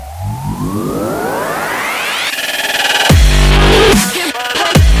Hey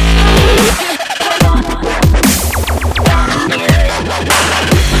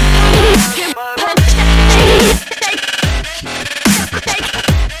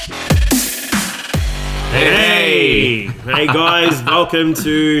guys, welcome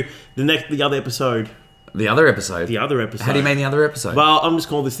to the other episode. The other episode? The other episode. How do you mean the other episode? Well, I'm just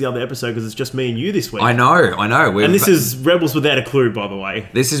calling this the other episode because it's just me and you this week. I know. And this is Rebels Without a Clue, by the way.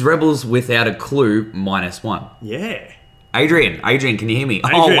 This is Rebels Without a Clue -1. Yeah. Adrian, can you hear me?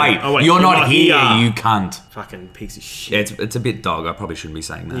 Adrian. Oh, wait. You're not here, you cunt. Fucking piece of shit. Yeah, it's a bit dog. I probably shouldn't be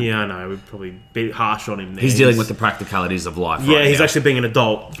saying that. Yeah, I know. We're probably a bit harsh on him there. He's dealing with the practicalities of life Yeah, right he's now. actually being an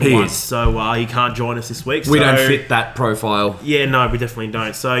adult for He once. is. So he can't join us this week. We don't fit that profile. Yeah, no, we definitely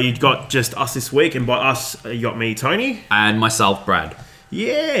don't. So you've got just us this week, and by us, you got me, Tony. And myself, Brad.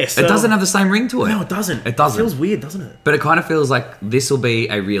 Yeah. So It doesn't have the same ring to it. No, it doesn't. It doesn't. It feels weird, doesn't it? But it kind of feels like this will be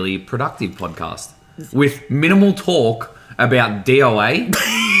a really productive podcast. With minimal talk about DOA.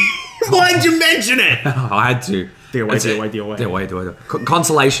 Why'd you mention it? I had to. DOA.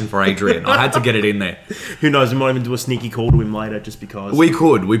 Consolation for Adrian. I had to get it in there. Who knows? We might even do a sneaky call to him later, just because. We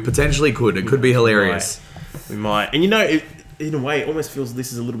potentially could. It could be hilarious. We might. And you know, in a way, it almost feels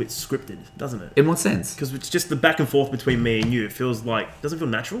this is a little bit scripted, doesn't it? In what sense? Because it's just the back and forth between me and you. It feels like, doesn't feel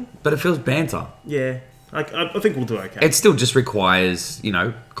natural. But it feels banter. Yeah. I think we'll do okay. It still just requires,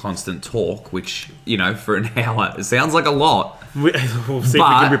 constant talk, which, for an hour, it sounds like a lot. We'll see if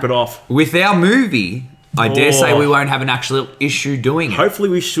we can rip it off. With our movie, I dare say we won't have an actual issue doing it. Hopefully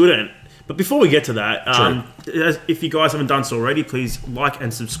we shouldn't. But before we get to that, if you guys haven't done so already, please like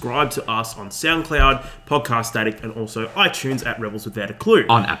and subscribe to us on SoundCloud, Podcast Addict, and also iTunes at Rebels Without a Clue.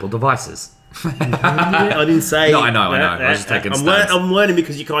 On Apple devices. I didn't say. No, I know. I was just taking stats. I'm learning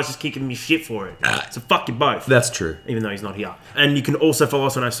because you guys just keep giving me shit for it. So fuck you both. That's true. Even though he's not here. And you can also follow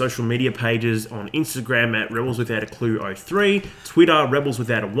us on our social media pages on Instagram at Rebels Without a Clue 03, Twitter Rebels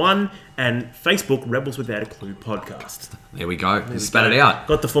Without a 1, and Facebook Rebels Without a Clue Podcast. There we go. Spat it out.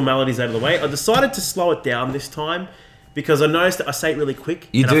 Got the formalities out of the way. I decided to slow it down this time because I noticed that I say it really quick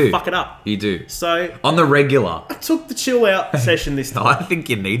I fuck it up. You do. So on the regular. I took the chill out session this time. I think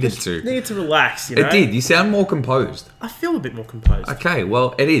you needed to. Needed to relax, you know? It did. You sound more composed. I feel a bit more composed. Okay,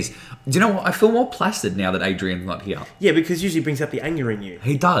 well, it is. Do you know what? I feel more placid now that Adrian's not here. Yeah, because usually brings out the anger in you.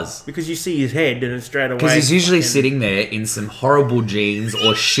 He does. Because you see his head and it's straight away. Because he's usually sitting there in some horrible jeans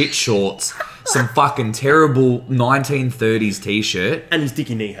or shit shorts, some fucking terrible 1930s t-shirt. And his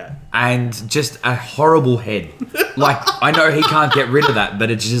dicky knee hat. And just a horrible head. Like, I know he can't get rid of that, but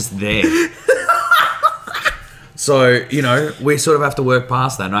it's just there. So, we sort of have to work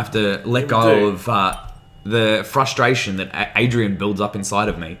past that and I have to let go of the frustration that Adrian builds up inside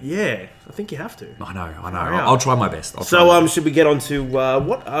of me. Yeah, I think you have to. I know. I'll try my best. Should we get on to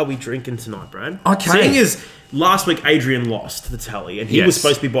what are we drinking tonight, Brad? Okay. Seeing as last week Adrian lost the tally and he was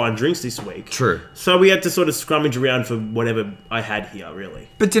supposed to be buying drinks this week. True. So we had to sort of scrummage around for whatever I had here, really.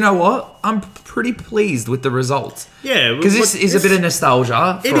 But you know what? I'm pretty pleased with the results. Yeah. Because this is a bit of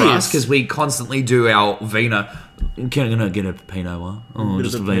nostalgia for us because we constantly do our Vino. Can I get a Pinot Noir? Oh,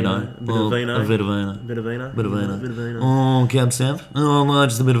 just a Vino. A bit of Vino. A bit of Vino. Bit of Vino. Bit of Vino. Bit of Vino. Oh, Cab Sav. Oh, no,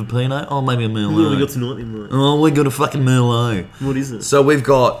 just a bit of a Pinot. Oh, maybe a Merlot. What have we got tonight, then, mate? Oh, we got a fucking Merlot. What is it? So we've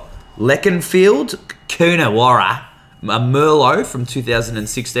got Leconfield Coonawarra, a Merlot from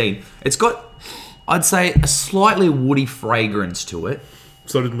 2016. It's got, I'd say, a slightly woody fragrance to it.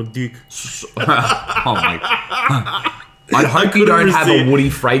 So did my dick. Oh my. I hope you don't have a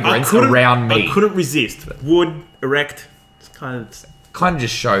woody fragrance around me. I couldn't resist. Wood, erect. It's kind of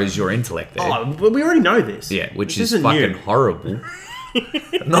just shows your intellect there. Oh, but we already know this. Yeah, which This is isn't fucking new. horrible.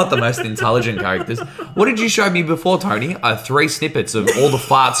 Not the most intelligent characters. What did you show me before, Tony? 3 snippets of all the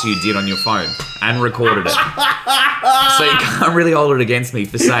farts you did on your phone and recorded it. So you can't really hold it against me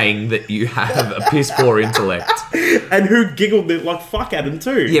for saying that you have a piss poor intellect. And who giggled it like fuck at him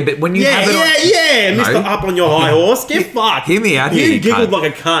too. Yeah, but when you have it on... Mr. Up on your high horse, get fucked. Hear me out here, You giggled cunt.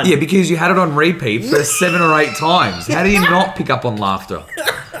 like a cunt. Yeah, because you had it on repeat for 7 or 8 times. How do you not pick up on laughter?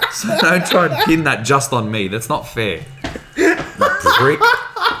 So don't try and pin that just on me. That's not fair. Prick.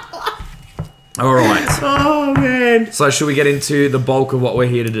 All right. Oh, man. So should we get into the bulk of what we're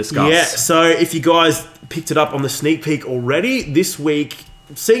here to discuss? Yeah, so if you guys picked it up on the sneak peek already, this week,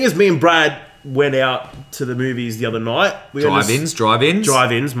 seeing as me and Brad went out to the movies the other night.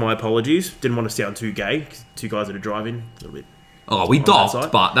 Drive-ins, my apologies. Didn't want to sound too gay. 'Cause 2 guys at a drive-in, a little bit. Oh, we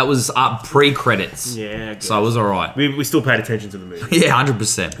docked, but that was pre-credits. Yeah, so it was all right. We still paid attention to the movie. Yeah,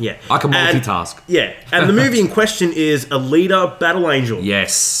 100%. Yeah. I can multitask. And the movie in question is Alita Battle Angel.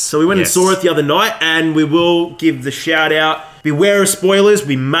 Yes. So we went and saw it the other night, and we will give the shout out Beware of spoilers.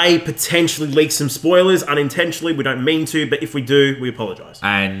 We may potentially leak some spoilers unintentionally. We don't mean to, but if we do, we apologise.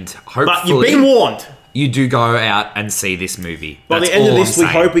 And hopefully... But you've been warned. You do go out and see this movie. By the end of this, we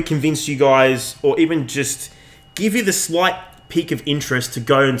hope we convince you guys, or even just give you the slight peak of interest to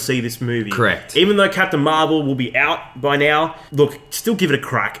go and see this movie. Correct. Even though Captain Marvel will be out by now, look, still give it a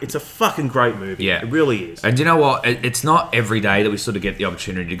crack. It's a fucking great movie. Yeah. It really is. And you know what? It's not every day that we sort of get the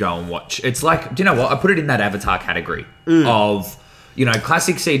opportunity to go and watch. It's like, do you know what? I put it in that Avatar category of, you know,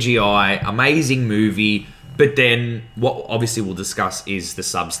 classic CGI, amazing movie, but then what obviously we'll discuss is the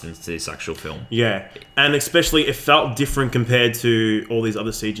substance to this actual film. Yeah. And especially it felt different compared to all these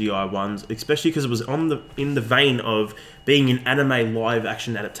other CGI ones, especially because it was in the vein of being an anime live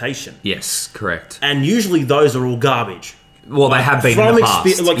action adaptation. Yes, correct. And usually those are all garbage. Well, they have been in the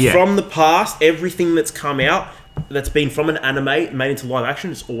past. From the past, everything that's come out that's been from an anime made into live action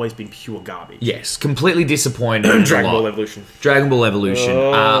has always been pure garbage. Yes, completely disappointing. Dragon Ball Evolution. Dragon Ball Evolution.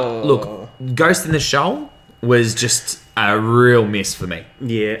 Look, Ghost in the Shell was just a real miss for me.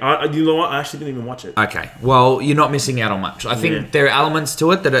 Yeah, you know what? I actually didn't even watch it. Okay, well, you're not missing out on much. I think there are elements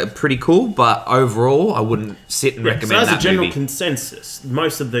to it that are pretty cool, but overall, I wouldn't sit and recommend that movie. So as a general consensus,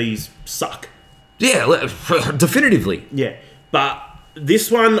 most of these suck. Yeah, definitively. Yeah, but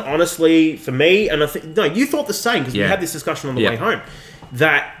this one, honestly, for me, and I think no, you thought the same because we had this discussion on the way home,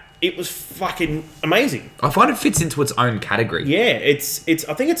 that it was fucking amazing. I find it fits into its own category. Yeah, it's.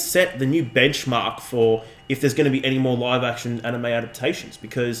 I think it's set the new benchmark for if there's going to be any more live action anime adaptations,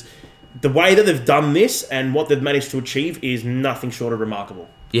 because the way that they've done this and what they've managed to achieve is nothing short of remarkable.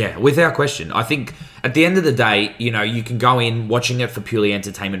 Yeah, without question. I think at the end of the day, you know, you can go in watching it for purely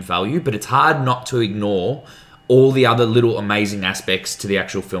entertainment value, but it's hard not to ignore all the other little amazing aspects to the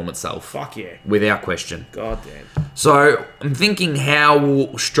actual film itself. Fuck yeah. Without question. God damn. So, I'm thinking how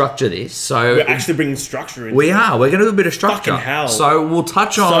we'll structure this. So we're actually bringing structure in. We are. We're going to do a bit of structure. Fucking hell. So, we'll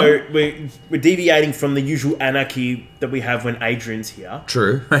touch on... So, we're deviating from the usual anarchy that we have when Adrian's here.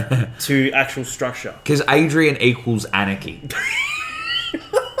 True. To actual structure. Because Adrian equals anarchy.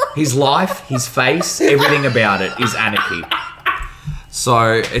 His life, his face, everything about it is anarchy.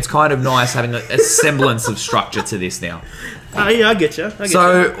 So it's kind of nice having a semblance of structure to this now. Yeah, I get you.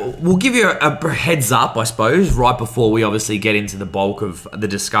 We'll give you a heads up, I suppose, right before we obviously get into the bulk of the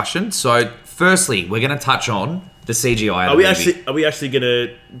discussion. So firstly, we're going to touch on the CGI of the movie. Are we actually going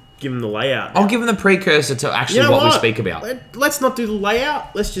to give them the layout now? I'll give them the precursor to actually what we speak about. Let's not do the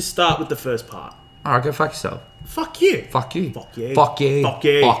layout. Let's just start with the first part. All right, go fuck yourself. Fuck you. Fuck you. Fuck you. Fuck you. Fuck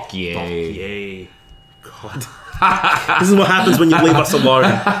you. Fuck you. Fuck you. God. This is what happens when you leave us alone.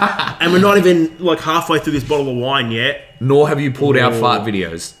 And we're not even like halfway through this bottle of wine yet. Nor have you pulled out fart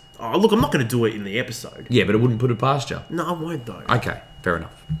videos. Oh, look, I'm not going to do it in the episode. Yeah, but it wouldn't put it past you. No, I won't though. Okay, fair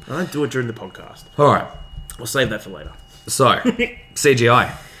enough. I don't do it during the podcast. All right. I'll save that for later. So,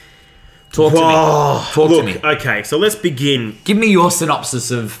 CGI. Talk to me. Okay, so let's begin. Give me your synopsis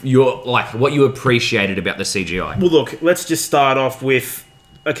of what you appreciated about the CGI. Well, look, let's just start off with...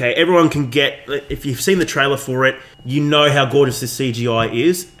 Okay, everyone can get... If you've seen the trailer for it, you know how gorgeous this CGI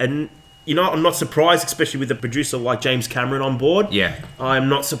is. And, you know, I'm not surprised, especially with a producer like James Cameron on board. Yeah. I'm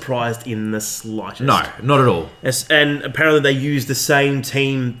not surprised in the slightest. No, not at all. And apparently they used the same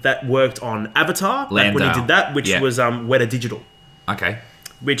team that worked on Avatar. Back when he did that, which was Weta Digital. Okay.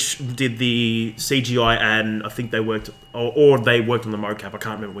 Which did the CGI, and I think they worked... Or they worked on the mocap. I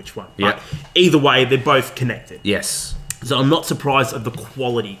can't remember which one. Yeah. But either way, they're both connected. Yes. So I'm not surprised at the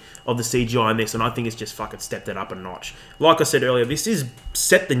quality of the CGI in this, and I think it's just fucking stepped it up a notch. Like I said earlier, this is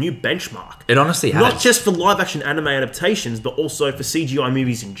set the new benchmark. It honestly has. Not just for live-action anime adaptations, but also for CGI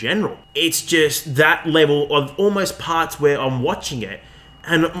movies in general. It's just that level of almost parts where I'm watching it,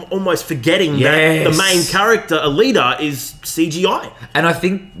 and I'm almost forgetting that the main character, Alita, is CGI. And I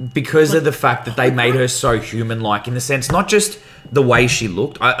think because of the fact that they made her so human-like, in the sense, not just the way she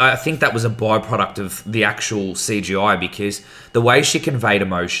looked, I think that was a byproduct of the actual CGI, because the way she conveyed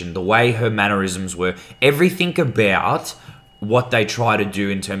emotion, the way her mannerisms were, everything about what they try to do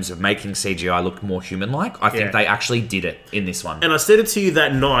in terms of making CGI look more human-like, I think they actually did it in this one. And I said it to you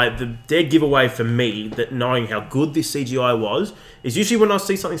that night, the dead giveaway for me, that knowing how good this CGI was, is usually when I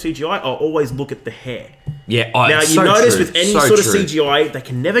see something CGI, I'll always look at the hair. Yeah, now, you notice with any sort of CGI, they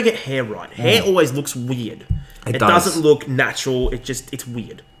can never get hair right. Hair always looks weird. It doesn't look natural, it's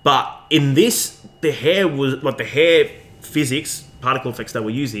weird. But in this, the hair was, like the hair physics, particle effects they were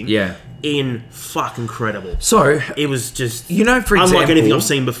using, fucking incredible. So it was just, for example, unlike anything I've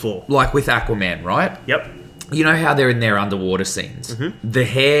seen before. Like with Aquaman, right? Yep. You know how they're in their underwater scenes? Mm-hmm. The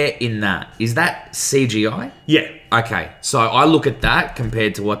hair in that, is that CGI? Yeah. Okay, so I look at that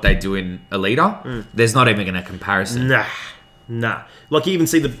compared to what they do in Alita. There's not even a comparison. Nah. Nah. Like, you even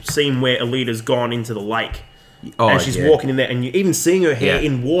see the scene where Alita's gone into the lake. Oh, and she's walking in there, and you even seeing her hair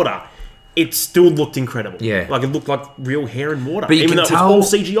in water, it still looked incredible. Yeah. Like, it looked like real hair in water. But even though it was all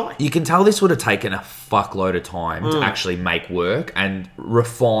CGI. You can tell this would have taken a fuckload of time to actually make work and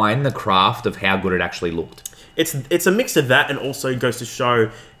refine the craft of how good it actually looked. It's a mix of that, and also goes to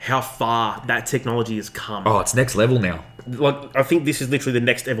show how far that technology has come. Oh, it's next level now. Like, I think this is literally the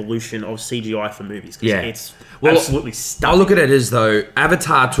next evolution of CGI for movies. Yeah. It's absolutely stunning. I look at it as though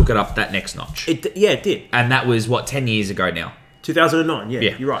Avatar took it up that next notch. It did. And that was, 10 years ago now? 2009,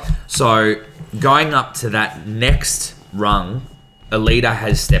 yeah, you're right. So, going up to that next rung, Alita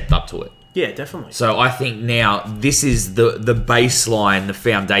has stepped up to it. Yeah, definitely. So, I think now this is the baseline, the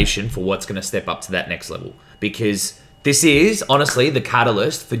foundation for what's going to step up to that next level. Because this is, honestly, the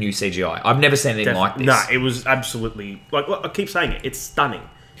catalyst for new CGI. I've never seen anything like this. No, it was absolutely... Like, I keep saying it. It's stunning.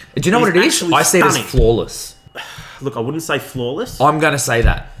 Do you know what it is? I see it as flawless. Look, I wouldn't say flawless. I'm going to say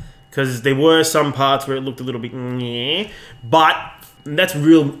that. Because there were some parts where it looked a little bit... Nyeh, but that's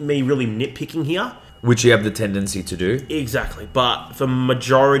me really nitpicking here. Which you have the tendency to do. Exactly. But the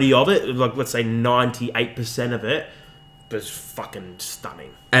majority of it, like, let's say 98% of it, was fucking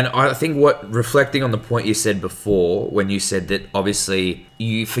stunning. And I think reflecting on the point you said before, when you said that obviously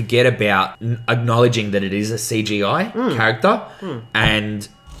you forget about acknowledging that it is a CGI character. And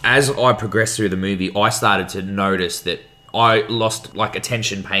as I progressed through the movie, I started to notice that I lost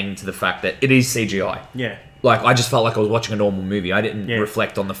attention paying to the fact that it is CGI. Yeah. Like, I just felt like I was watching a normal movie. I didn't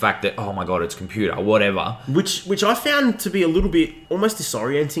reflect on the fact that, oh my God, it's computer, whatever. Which I found to be a little bit almost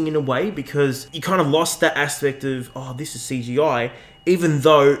disorienting in a way, because you kind of lost that aspect of, oh, this is CGI, even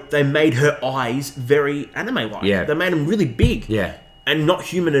though they made her eyes very anime-like. Yeah. They made them really big. Yeah. And not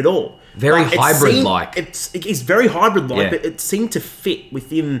human at all. Very hybrid-like. It's very hybrid-like, Yeah. but it seemed to fit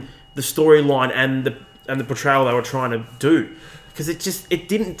within the storyline and the portrayal they were trying to do. Because it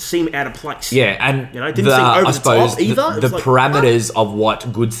didn't seem out of place. Yeah, and it didn't seem over the top either. The parameters of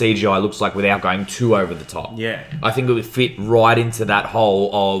what good CGI looks like without going too over the top. Yeah. I think it would fit right into that hole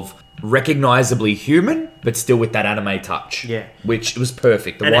of recognizably human, but still with that anime touch. Yeah. Which was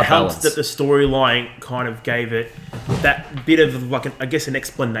perfect, the and right it helps balance. that the storyline kind of gave it that bit of, like, an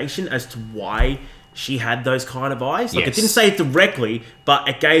explanation as to why she had those kind of eyes. Like, Yes. it didn't say it directly, but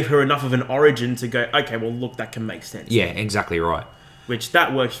it gave her enough of an origin to go, okay, well, look, that can make sense. Yeah, exactly right. Which,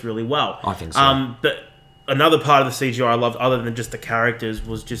 that works really well. I think so. But another part of the CGI I loved, other than just the characters,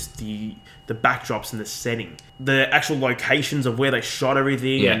 was just the backdrops and the setting. The actual locations of where they shot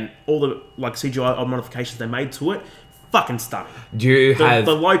everything and all the, like, CGI modifications they made to it. Fucking stunning.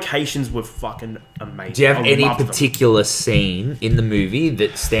 The locations were fucking amazing. Do you have any particular scene in the movie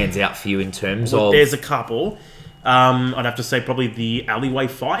that stands out for you in terms of... There's a couple. I'd have to say probably the alleyway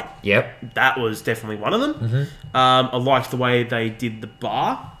fight. Yep. That was definitely one of them. Mm-hmm. I liked the way they did the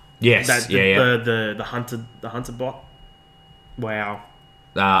bar. Yes. The hunter bot. Wow.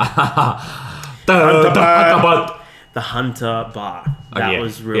 The hunter bar. That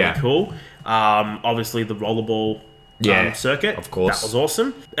was really cool. Obviously the rollerball circuit, of course, that was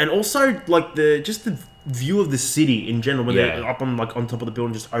awesome. And also, like, the view of the city in general, when they're up on top of the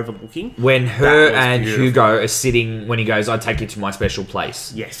building, just overlooking. When her and beautiful. Hugo are sitting, when he goes, "I take you to my special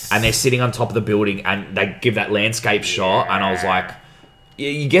place." Yes. And they're sitting on top of the building, and they give that landscape shot, and I was like,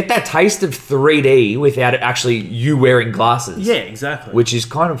 you get that taste of 3D without it actually you wearing glasses. Yeah, exactly. Which is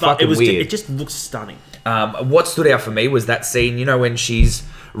kind of fucking weird. It just looks stunning. What stood out for me was that scene, you know, when she's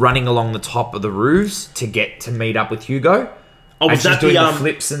running along the top of the roofs to meet up with Hugo. Oh, was and that she's doing the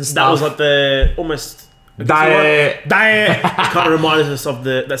flips and stuff. That was like the almost... It kind of reminded us of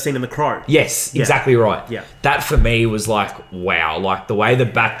that scene in The Crow. Yes, exactly right. Yeah. That for me was like, wow, like the way the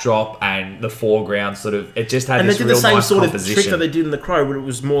backdrop and the foreground sort of, it just had this real nice composition. And they did the same sort of trick that they did in The Crow, where it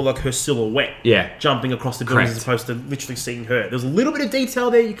was more like her silhouette jumping across the buildings as opposed to literally seeing her. There's a little bit of detail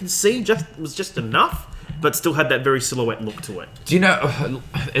there you can see, it was just enough, but still had that very silhouette look to it. Do you know,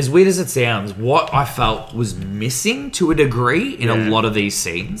 as weird as it sounds, what I felt was missing to a degree in a lot of these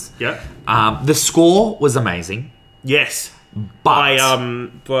scenes? Yeah. The score was amazing. Yes. But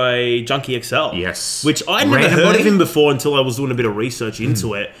by Junkie XL. Yes. Which I'd never heard of him before until I was doing a bit of research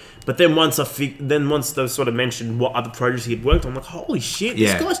into it. But then once they sort of mentioned what other projects he had worked on, I'm like, holy shit,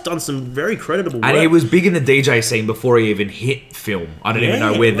 this guy's done some very creditable work. And he was big in the DJ scene before he even hit film. I don't even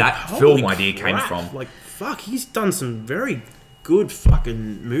know where that film idea came from. Like, fuck, he's done some very good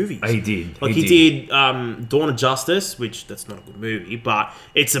fucking movies. He did. Like, he did Dawn of Justice, which that's not a good movie, but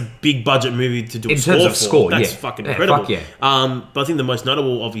it's a big budget movie to do in terms of score. That's fucking incredible. Fuck yeah. But I think the most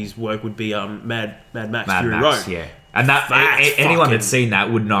notable of his work would be Mad Max Fury Road. Yeah. And anyone that's seen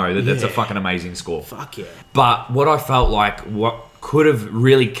that would know that that's a fucking amazing score. Fuck yeah. But what I felt like, what could have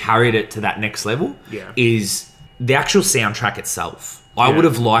really carried it to that next level is the actual soundtrack itself. I would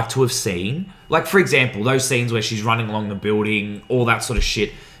have liked to have seen, like, for example, those scenes where she's running along the building, all that sort of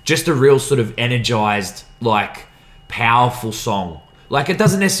shit. Just a real sort of energized, like, powerful song. Like, it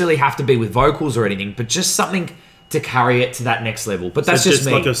doesn't necessarily have to be with vocals or anything, but just something to carry it to that next level. But that's just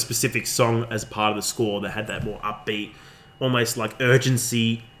me. Like a specific song as part of the score that had that more upbeat, almost like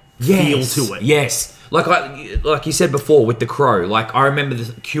urgency feel to it. Yes. Like you said before with The Crow, like I remember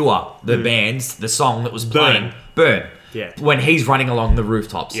the Cure, the band's, the song that was playing, Burn. Yeah. When he's running along the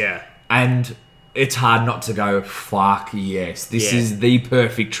rooftops. Yeah. And it's hard not to go, fuck yes, this is the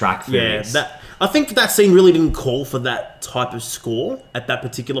perfect track for this. I think that scene really didn't call for that type of score at that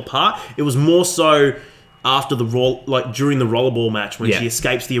particular part. It was more so after during the rollerball match when she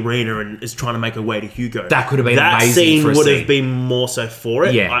escapes the arena and is trying to make her way to Hugo. That could have been that amazing. Scene for a would scene. have been more so for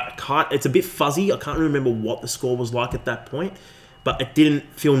it. Yeah. It's a bit fuzzy. I can't remember what the score was like at that point, but it didn't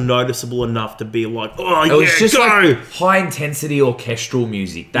feel noticeable enough to be like, it was just like high intensity orchestral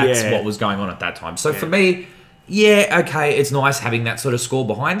music. That's what was going on at that time. So for me, okay, it's nice having that sort of score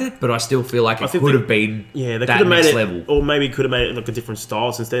behind it, but I still feel like it could have been they that could have next made it, level. or maybe could have made it like a different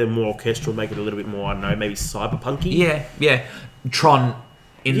style. So instead of more orchestral, make it a little bit more, I don't know, maybe cyberpunky. Yeah. Tron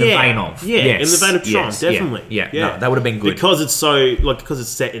in the vein of. In the vein of Tron, definitely. Yeah. No, that would have been good. Because it's so, because it's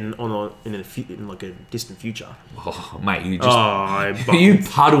set in like a distant future. Oh, mate, you just... you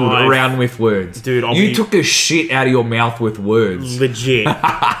puddled around with words. Dude, you took a shit out of your mouth with words. Legit.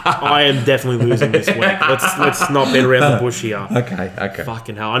 I am definitely losing this week. Let's not beat around the bush here. Okay.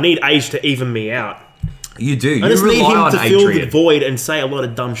 Fucking hell. I need Age to even me out. You do. I just need him to fill Adrian. the void and say a lot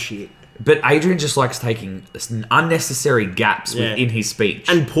of dumb shit. But Adrian just likes taking unnecessary gaps within his speech.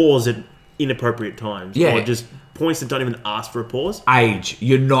 And pause at inappropriate times. Yeah. Or just points that don't even ask for a pause. Age,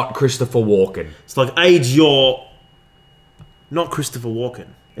 you're not Christopher Walken. It's like, Age, you're not Christopher Walken.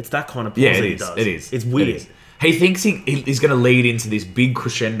 It's that kind of pause that he does. It is. It's weird. It is. He thinks he's going to lead into this big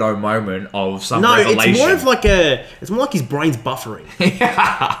crescendo moment of some revelation. No, it's more like his brain's buffering. He's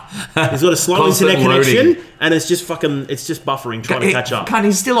got a slow internet connection, and it's just buffering, trying to catch up.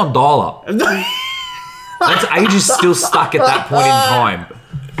 He's still on dial-up. That's Age is still stuck at that point in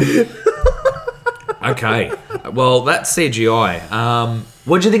time. Okay. Well, that's CGI.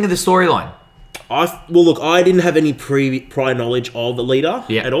 What do you think of the storyline? I didn't have any prior knowledge of the leader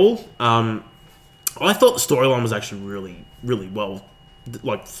at all. I thought the storyline was actually really, really well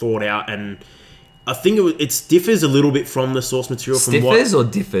thought out, and I think it differs a little bit from the source material. Stiffers or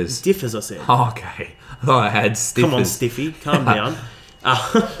differs? Differs, I said. Oh, okay. Oh, I had stiffers. Come on, Stiffy. Calm down.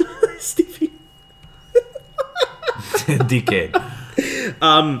 Stiffy. Dickhead.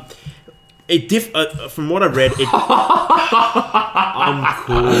 From what I read, I'm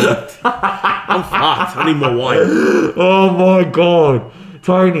cool. I'm fucked. I need more wine. Oh my god.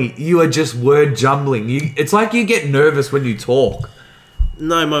 Tony, you are just word jumbling. It's like you get nervous when you talk.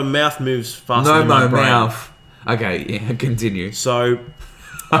 No, my mouth moves faster than my brain. Mouth. Okay, yeah, continue. So,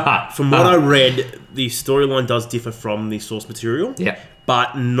 from what I read, the storyline does differ from the source material. Yeah.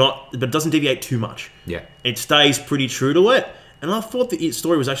 But it doesn't deviate too much. Yeah. It stays pretty true to it. And I thought the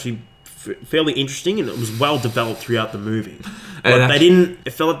story was actually fairly interesting, and it was well developed throughout the movie.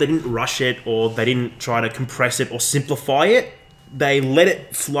 It felt like they didn't rush it, or they didn't try to compress it or simplify it. They let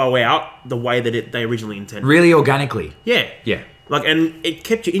it flow out the way that they originally intended. Really organically. Yeah. Yeah. And it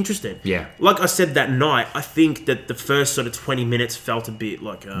kept you interested. Yeah. Like I said that night, I think that the first sort of 20 minutes felt a bit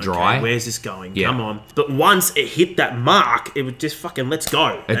like, dry. Okay, where's this going? Yeah. Come on. But once it hit that mark, it was just fucking, let's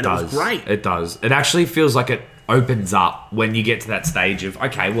go. It does. It was great. It does. It actually feels like it opens up when you get to that stage of,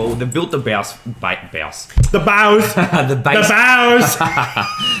 okay, well, they've built the bows. The bows. The base. The bows.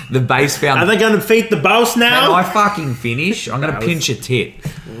 The base found. Are they going to feed the bows now? Can I fucking finish? I'm going to pinch a tit.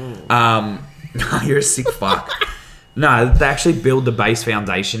 You're a sick fuck. No, they actually build the base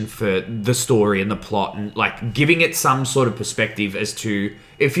foundation for the story and the plot, and like giving it some sort of perspective as to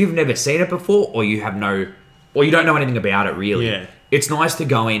if you've never seen it before, or you don't know anything about it really. Yeah. It's nice to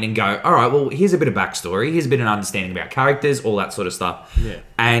go in and go, all right, well, here's a bit of backstory, here's a bit of understanding about characters, all that sort of stuff. Yeah.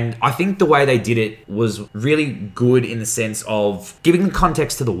 And I think the way they did it was really good in the sense of giving the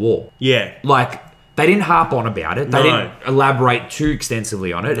context to the war. Yeah. Like, they didn't harp on about it. They didn't elaborate too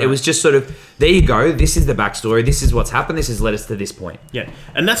extensively on it. No. It was just sort of, there you go, this is the backstory, this is what's happened, this has led us to this point. Yeah.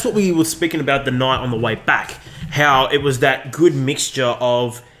 And that's what we were speaking about the night on the way back. How it was that good mixture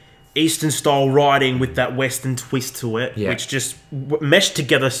of Eastern style writing with that Western twist to it, which just meshed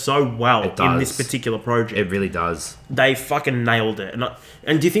together so well in this particular project. It really does. They fucking nailed it.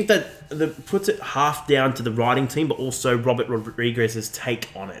 And do you think that puts it half down to the writing team, but also Robert Rodriguez's take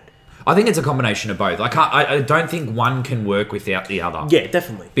on it? I think it's a combination of both. I don't think one can work without the other. Yeah,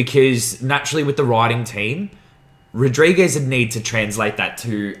 definitely. Because naturally with the writing team, Rodriguez would need to translate that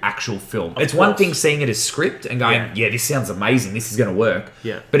to actual film. It's one thing seeing it as script and going, yeah, this sounds amazing, this is going to work.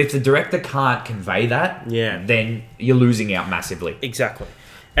 Yeah. But if the director can't convey that, then you're losing out massively. Exactly.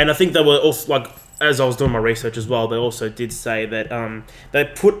 And I think they were also, like, as I was doing my research as well, they also did say that they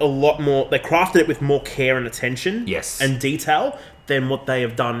put a lot more, they crafted it with more care and attention and detail than what they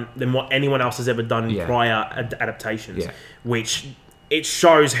have done, than what anyone else has ever done in prior adaptations. Yeah. Which... it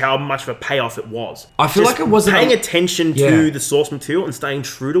shows how much of a payoff it was. I feel like it wasn't... paying attention to the source material and staying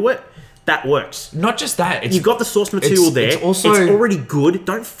true to it, that works. Not just that. You've got the source material there. It's already good.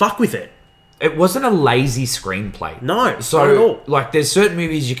 Don't fuck with it. It wasn't a lazy screenplay. No, so, not at all. Like, there's certain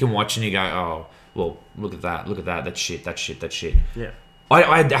movies you can watch and you go, oh, well, look at that. That's shit. Yeah.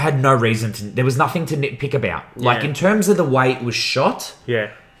 I had no reason to... there was nothing to nitpick about. Like, in terms of the way it was shot,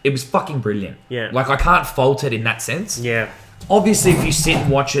 it was fucking brilliant. Yeah. Like, I can't fault it in that sense. Yeah. Obviously, if you sit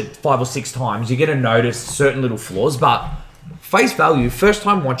and watch it 5 or 6 times, you're going to notice certain little flaws, but face value, first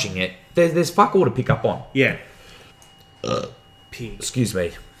time watching it, there's fuck all to pick up on. Yeah. Excuse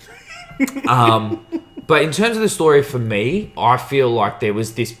me. But in terms of the story, for me, I feel like there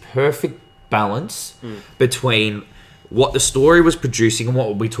was this perfect balance between what the story was producing and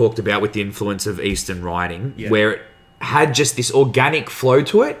what we talked about with the influence of Eastern writing, where it had just this organic flow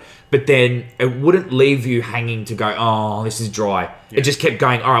to it, but then it wouldn't leave you hanging to go, oh, this is dry. Yeah. It just kept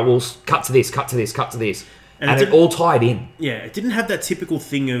going, all right, well, cut to this. And it all tied in. Yeah, it didn't have that typical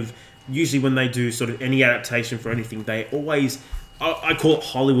thing of, usually when they do sort of any adaptation for anything, they always, I call it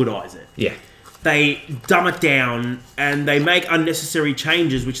Hollywoodize it. Yeah. They dumb it down and they make unnecessary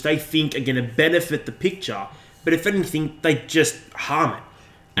changes which they think are going to benefit the picture, but if anything, they just harm it.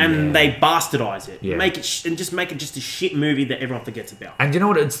 And they bastardize it, make it, and just make it just a shit movie that everyone forgets about. And you know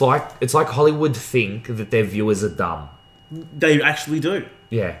what it's like? It's like Hollywood think that their viewers are dumb. They actually do.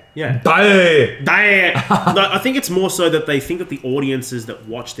 Yeah. No, I think it's more so that they think that the audiences that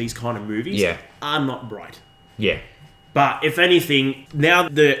watch these kind of movies are not bright. Yeah. But if anything, now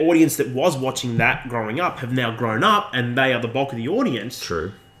the audience that was watching that growing up have now grown up, and they are the bulk of the audience.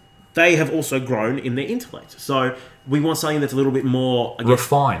 True. They have also grown in their intellect. So we want something that's a little bit more...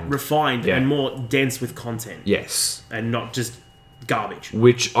 refined and more dense with content. Yes. And not just garbage.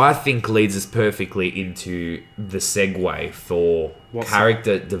 Which I think leads us perfectly into the segue for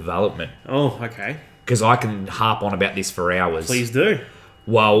character development. Oh, okay. Because I can harp on about this for hours. Please do.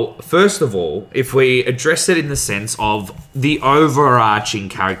 Well, first of all, if we address it in the sense of the overarching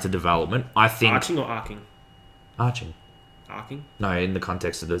character development, I think... Arching or arcing? Arching. Arcing? No, in the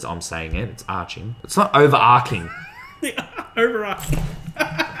context of this, I'm saying it. It's arching. It's not overarching. Overarching.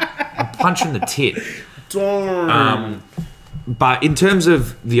 I'm punching the tit. But in terms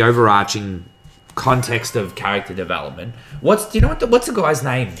of the overarching context of character development, what's the guy's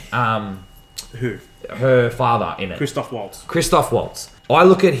name? Who? Her father in it. Christoph Waltz. Christoph Waltz. I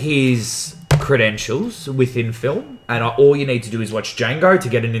look at his credentials within film, and all you need to do is watch Django to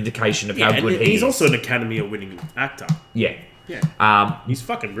get an indication of how good he is. He's also an Academy Award-winning actor. Yeah. He's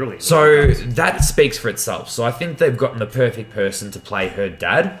fucking brilliant. So that speaks for itself. So I think they've gotten the perfect person to play her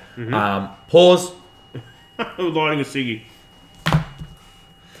dad. Mm-hmm. Pause. Lighting a ciggy.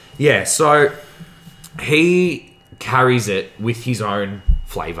 Yeah, so he carries it with his own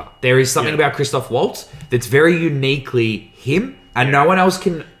flavour. There is something about Christoph Waltz that's very uniquely him, and no one else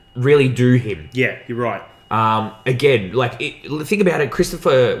can really do him. Yeah, you're right. Again, think about it.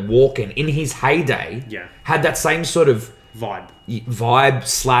 Christopher Walken in his heyday had that same sort of vibe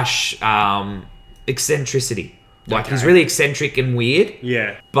 / eccentricity. Like he's really eccentric and weird.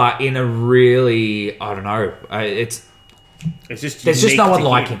 Yeah, but in a really, I don't know. It's just there's just no one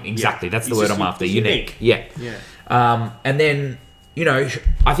like him. Exactly, that's the word I'm after. Unique. Yeah. And then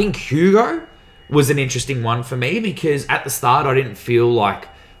I think Hugo was an interesting one for me because at the start I didn't feel like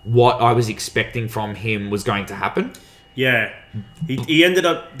what I was expecting from him was going to happen. Yeah. He ended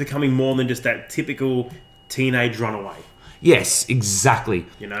up becoming more than just that typical teenage runaway. Yes, exactly.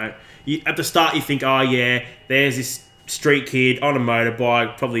 At the start you think, oh yeah, there's this street kid on a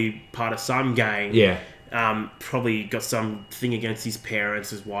motorbike, probably part of some gang. Yeah. Probably got some thing against his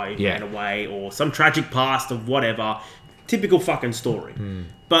parents is why he ran away, or some tragic past of whatever. Typical fucking story.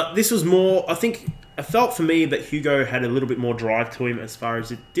 But this was more, I think, it felt for me that Hugo had a little bit more drive to him as far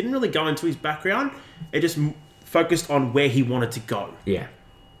as it didn't really go into his background. It just focused on where he wanted to go. Yeah.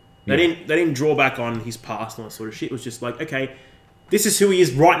 They didn't draw back on his past and all that sort of shit. It was just like, okay, this is who he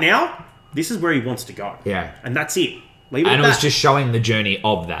is right now. This is where he wants to go. Yeah. And that's it. Leave it and at it was that. just showing the journey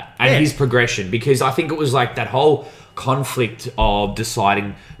of that and his progression, because I think it was like that whole conflict of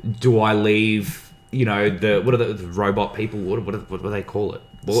deciding, do I leave, what are the robot people, what do they call it?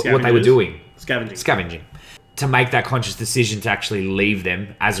 What they were doing. Scavenging. To make that conscious decision to actually leave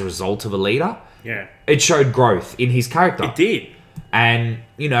them as a result of a leader. Yeah. It showed growth in his character. It did. And,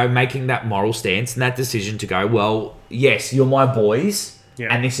 making that moral stance and that decision to go, well, yes, you're my boys,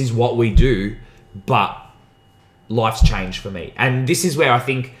 and this is what we do, but life's changed for me. And this is where I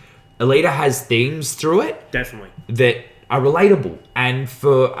think Alita has themes through it. Definitely. That are relatable. And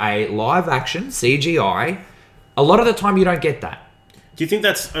for a live action, CGI, a lot of the time you don't get that. Do you think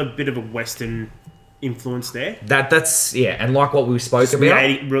that's a bit of a Western influence there? That's and like what we spoke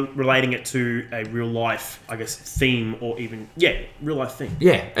about. Relating it to a real life, I guess, theme, or even, real life theme.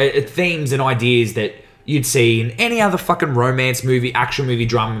 Yeah, themes and ideas that you'd see in any other fucking romance movie, action movie,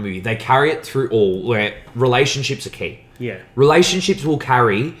 drama movie. They carry it through all, where relationships are key. Yeah. Relationships will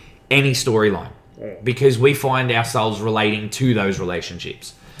carry any storyline because we find ourselves relating to those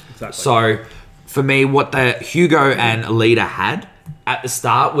relationships. Exactly. So, for me, what the Hugo and Alita had at the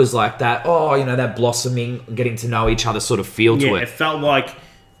start was like that, that blossoming, getting to know each other sort of feel to it. Yeah, it felt like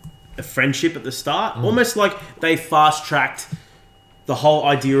a friendship at the start. Almost like they fast-tracked the whole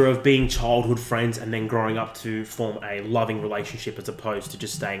idea of being childhood friends and then growing up to form a loving relationship as opposed to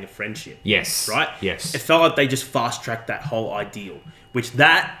just staying a friendship. Yes. Right? Yes. It felt like they just fast-tracked that whole ideal, which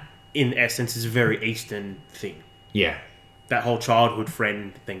that, in essence, is a very Eastern thing. Yeah. That whole childhood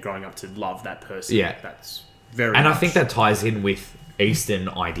friend then growing up to love that person. Yeah. That's very And much. I think that ties in with Eastern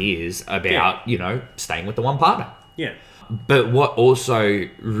ideas about, staying with the one partner. Yeah. But what also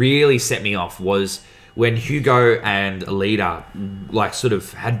really set me off was when Hugo and Alita, sort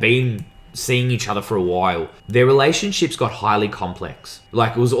of had been seeing each other for a while, their relationships got highly complex.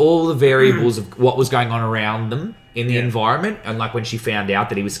 It was all the variables of what was going on around them in the environment. And when she found out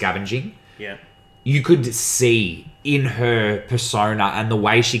that he was scavenging, you could see in her persona and the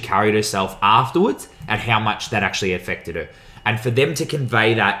way she carried herself afterwards and how much that actually affected her. And for them to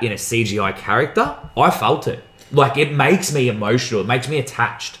convey that in a CGI character, I felt it. It makes me emotional. It makes me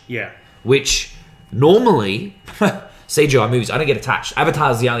attached. Yeah. Which normally, CGI movies, I don't get attached.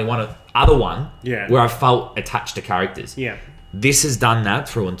 Avatar's the only other one where I felt attached to characters. Yeah. This has done that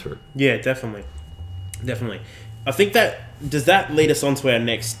through and through. Yeah, definitely. Definitely. I think does that lead us on to our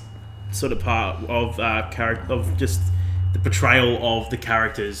next sort of part of of just the portrayal of the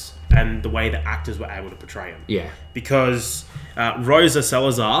characters and the way the actors were able to portray them. Yeah. Because Rosa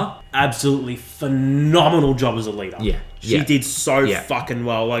Salazar, absolutely phenomenal job as a leader. Yeah. She did so fucking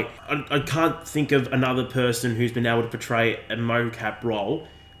well. I can't think of another person who's been able to portray a mocap role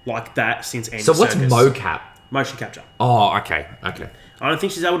like that since Andy Serkis. So what's mocap? Motion capture. Oh, okay. I don't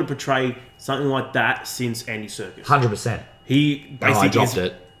think she's able to portray something like that since Andy Serkis. 100%. He basically I dropped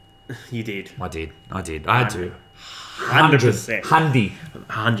it. You did. I did. I had to. 100%.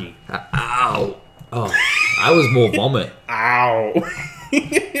 Handy. Ow. Oh, that was more vomit. Ow.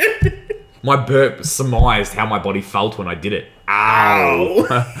 My burp surmised how my body felt when I did it.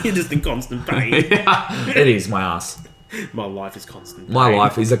 Ow. You're just in constant pain. It is my ass. My life is constant pain. My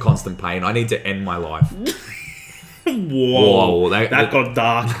life is a constant pain. I need to end my life. Whoa. That got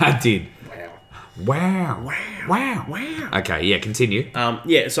dark. That did. Wow. Okay, yeah, continue.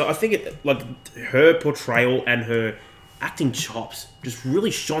 So I think her portrayal and her acting chops just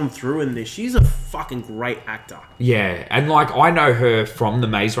really shone through in this. She's a fucking great actor. Yeah, and I know her from The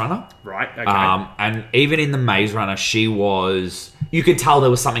Maze Runner. Right, okay. And even in The Maze Runner, you could tell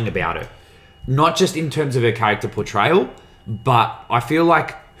there was something about her. Not just in terms of her character portrayal, but I feel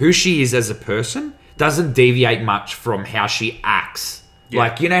like who she is as a person doesn't deviate much from how she acts. Yeah.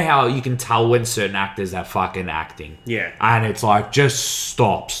 How you can tell when certain actors are fucking acting. Yeah. And it's just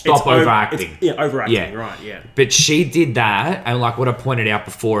stop overacting. Overacting, right, yeah. But she did that, and what I pointed out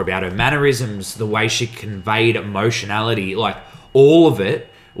before about her mannerisms, the way she conveyed emotionality, all of it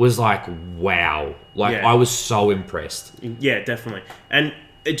was wow. I was so impressed. Yeah, definitely. And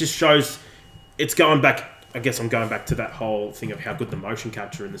it just shows, it's going back, I guess I'm going back to that whole thing of how good the motion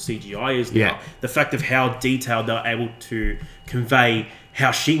capture and the CGI is now. Yeah. The fact of how detailed they're able to convey how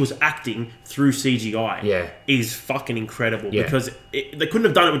she was acting through CGI is fucking incredible because they couldn't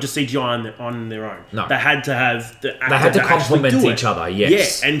have done it with just CGI on their own. No. They had to have the actor They had to complement do each it. other,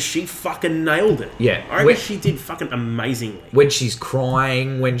 yes. Yeah, and she fucking nailed it. Yeah. I reckon she did fucking amazingly. When she's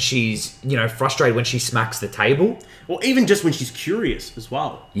crying, when she's, frustrated, when she smacks the table. Or even just when she's curious as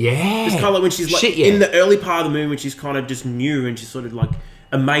well. Yeah. Just kind of when she's in the early part of the movie when she's kind of just new and she's sort of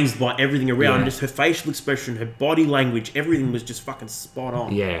amazed by everything around. Just her facial expression, her body language, everything was just fucking spot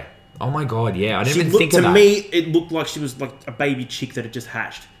on. Yeah. Oh my god, yeah. I didn't even think of that. To me, it looked like she was like a baby chick that had just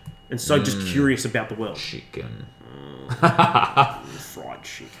hatched. And so just curious about the world. Chicken. Fried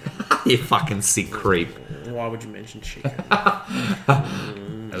chicken. You fucking sick creep. Why would you mention chicken?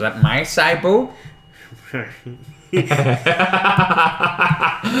 Is that my Sable? Do it.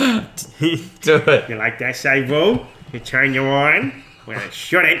 You like that Sable? You turn you on? Well,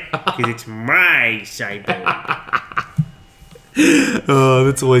 shut it, because it's my Sable. Oh,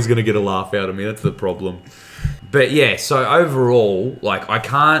 that's always going to get a laugh out of me. That's the problem. But yeah, so overall, like, I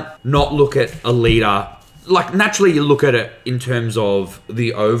can't not look at Alita. Like, naturally, you look at it in terms of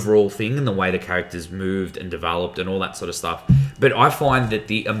the overall thing and the way the characters moved and developed and all that sort of stuff. But I find that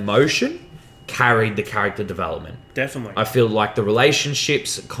the emotion carried the character development. Definitely. I feel like the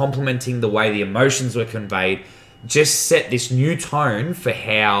relationships complementing the way the emotions were conveyed just set this new tone for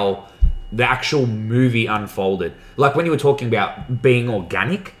how the actual movie unfolded. Like, when you were talking about being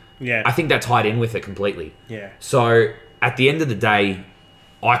organic, I think that tied in with it completely. Yeah. So, at the end of the day,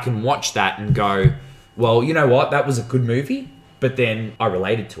 I can watch that and go, well, you know what? That was a good movie, but then I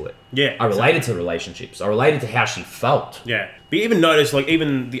related to it. Yeah. I related to relationships. I related to how she felt. Yeah. But you even notice, like,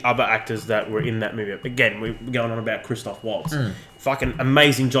 even the other actors that were in that movie, again, we're going on about Christoph Waltz. Fucking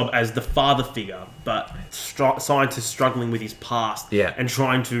amazing job as the father figure, but scientist struggling with his past. Yeah. And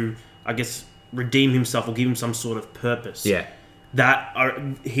trying to, I guess, redeem himself or give him some sort of purpose. Yeah.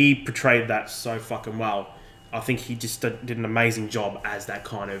 He portrayed that so fucking well. I think he just did an amazing job as that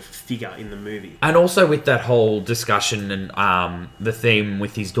kind of figure in the movie. And also with that whole discussion and the theme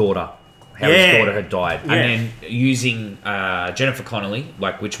with his daughter, how his daughter had died, and then using Jennifer Connelly,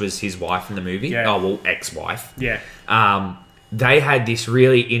 like, which was his wife in the movie, ex-wife. Yeah. They had this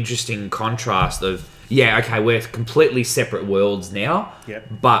really interesting contrast of, we're completely separate worlds now,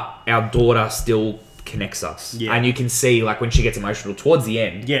 but our daughter still connects us. Yeah. And you can see, like, when she gets emotional towards the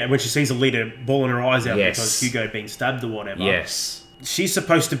end. Yeah, when she sees Alita bawling her eyes out because Hugo being stabbed or whatever. Yes. She's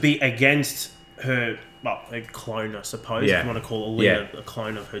supposed to be against her, well, a clone, I suppose, if you want to call Alita a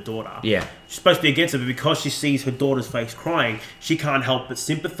clone of her daughter. Yeah. She's supposed to be against her, but because she sees her daughter's face crying, she can't help but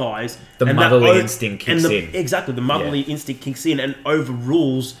sympathise. The motherly instinct kicks in. Exactly, the motherly instinct kicks in and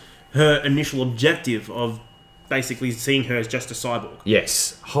overrules her initial objective of basically seeing her as just a cyborg.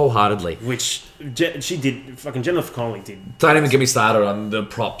 Yes, wholeheartedly. Which she did, fucking Jennifer Connelly did. Don't even get me started on the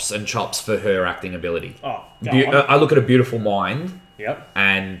props and chops for her acting ability. Oh, I look at A Beautiful Mind. Yep.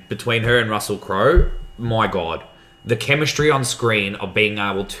 And between her and Russell Crowe, my God, the chemistry on screen of being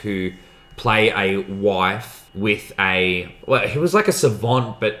able to play a wife with he was like a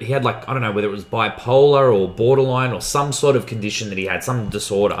savant, but he had, like, I don't know whether it was bipolar or borderline or some sort of condition that he had, some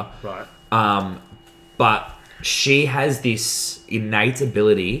disorder. Right. But she has this innate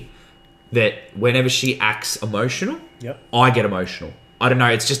ability that whenever she acts emotional, I get emotional. I don't know,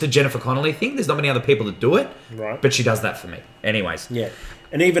 it's just a Jennifer Connelly thing. There's not many other people that do it. Right. But she does that for me. Anyways. Yeah.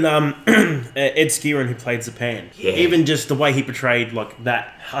 And even Ed Skeirin, who played Zapan, even just the way he portrayed, like,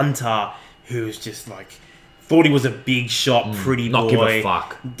 that hunter who was just, like, thought he was a big shot, pretty boy. Not give a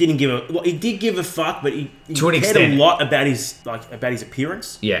fuck. Didn't give a... Well, he did give a fuck, but he to an cared extent. a lot about his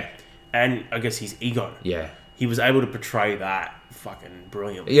appearance. Yeah. And, I guess, his ego. Yeah. He was able to portray that fucking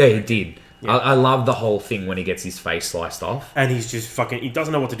brilliantly. Yeah, he did. Yeah. I love the whole thing when he gets his face sliced off. And he's just fucking... He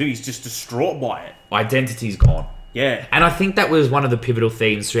doesn't know what to do. He's just distraught by it. Identity's gone. Yeah. And I think that was one of the pivotal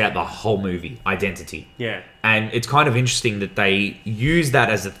themes throughout the whole movie, identity. Yeah. And it's kind of interesting that they use that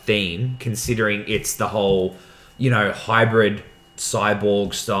as a theme, considering it's the whole, hybrid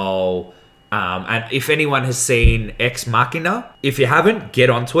cyborg style. And if anyone has seen Ex Machina, if you haven't, get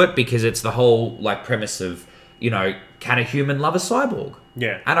onto it, because it's the whole, like, premise of, can a human love a cyborg?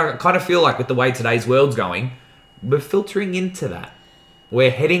 Yeah. And I kind of feel like with the way today's world's going, we're filtering into that.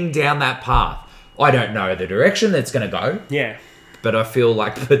 We're heading down that path. I don't know the direction that's going to go. Yeah. But I feel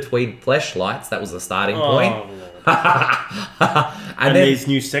like between fleshlights, that was the starting point. and then these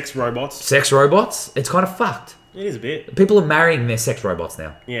new sex robots. Sex robots? It's kind of fucked. It is a bit. People are marrying their sex robots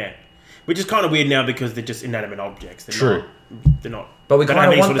now. Yeah. Which is kind of weird now because they're just inanimate objects. True. They're not. But we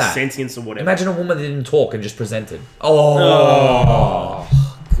kind of want that. Sentience or whatever. Imagine a woman that didn't talk and just presented. Oh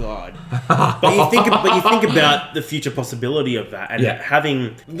God. But you think about the future possibility of that and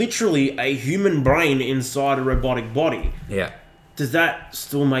having literally a human brain inside a robotic body. Yeah. Does that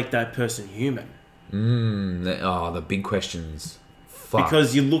still make that person human? The big questions. Fuck.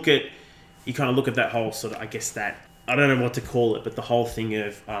 Because you kind of look at that whole sort of, I guess that, I don't know what to call it, but the whole thing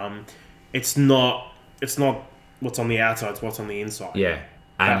of it's not what's on the outside, it's what's on the inside. Yeah.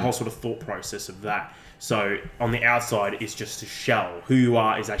 That whole sort of thought process of that. So on the outside, it's just a shell. Who you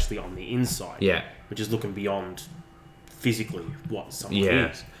are is actually on the inside. Yeah. Which is looking beyond physically what someone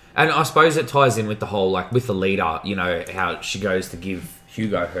is. And I suppose it ties in with the whole, like, with the leader, you know, how she goes to give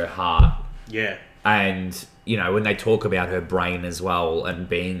Hugo her heart. Yeah. And, you know, when they talk about her brain as well and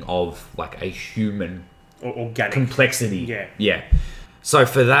being of, like, a human... organic. Complexity. Yeah. Yeah. So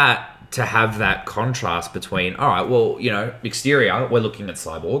for that, to have that contrast between, all right, well, you know, exterior, we're looking at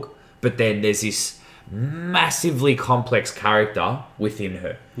Cyborg, but then there's this massively complex character within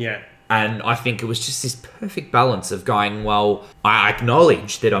her. Yeah. And I think it was just this perfect balance of going, well, I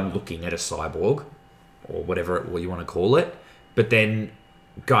acknowledge that I'm looking at a cyborg, or whatever you want to call it, but then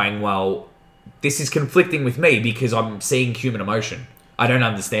going, well, this is conflicting with me because I'm seeing human emotion. I don't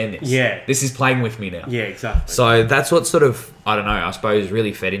understand this. Yeah. This is playing with me now. Yeah, exactly. So that's what sort of, I don't know, I suppose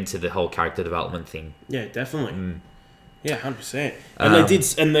really fed into the whole character development thing. Yeah, definitely. Yeah, 100%.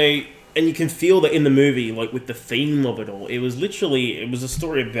 And and you can feel that in the movie, like with the theme of it all, it was a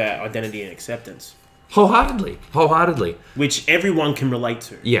story about identity and acceptance. Wholeheartedly. Which everyone can relate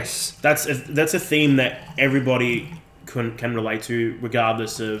to. Yes. That's a theme that everybody can relate to,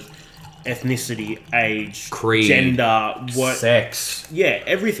 regardless of ethnicity, age, creed, gender, sex. Yeah,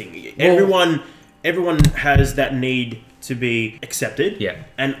 everything. Well, everyone has that need to be accepted. Yeah.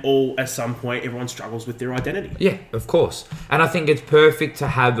 And at some point, everyone struggles with their identity. Yeah, of course. And I think it's perfect to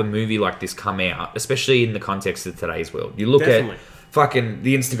have a movie like this come out, especially in the context of today's world. You look at fucking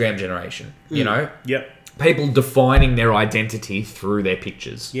the Instagram generation, you know? Yep. People defining their identity through their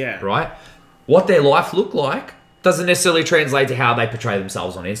pictures. Yeah. Right? What their life look like doesn't necessarily translate to how they portray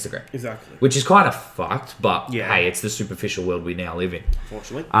themselves on Instagram. Exactly. Which is kind of fucked, but hey, it's the superficial world we now live in.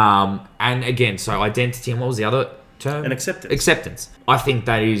 Unfortunately. And again, so identity, and what was the other term? And acceptance. Acceptance. I think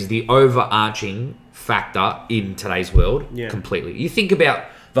that is the overarching factor in today's world completely. You think about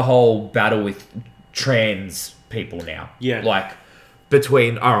the whole battle with trans people now. Yeah. Like,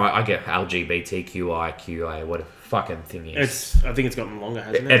 between, alright, I get LGBTQI, QA, what a fucking thing is. I think it's gotten longer,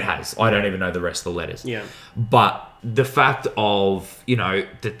 hasn't it? It has. I don't even know the rest of the letters. Yeah. But the fact of, you know,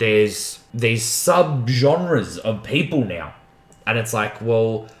 that there's these sub-genres of people now. And it's like,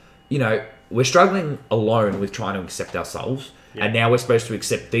 well, you know, we're struggling alone with trying to accept ourselves. Yeah. And now we're supposed to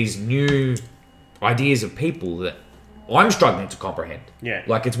accept these new ideas of people that I'm struggling to comprehend. Yeah.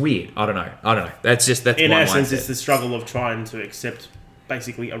 Like, it's weird. I don't know. That's in my essence, mindset. It's the struggle of trying to accept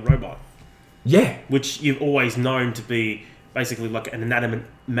basically a robot. Yeah. Which you've always known to be basically like an inanimate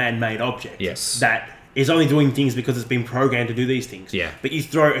man-made object. Yes. That is only doing things because it's been programmed to do these things. Yeah. But you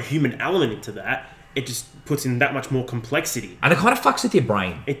throw a human element into that, it just puts in that much more complexity. And it kind of fucks with your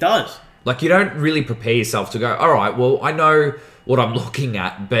brain. It does. Like, you don't really prepare yourself to go, all right, well, I know what I'm looking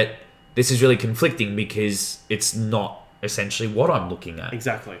at, but this is really conflicting because it's not essentially what I'm looking at.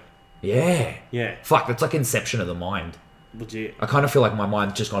 Exactly. Yeah. Yeah. Fuck, that's like Inception of the mind. Legit. I kind of feel like my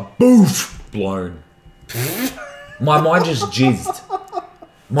mind's just gone, boof, blown. My mind just jizzed.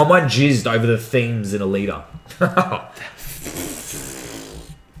 My mind jizzed over the themes in Alita.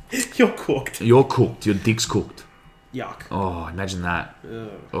 You're cooked. You're cooked. Your dick's cooked. Yuck. Oh, imagine that. Ugh.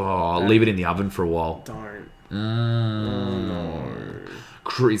 Oh, leave it in the oven for a while. Don't. Oh, no.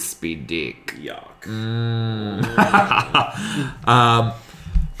 Crispy dick. Yuck.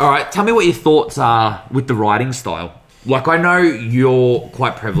 All right, tell me what your thoughts are with the writing style. Like, I know you're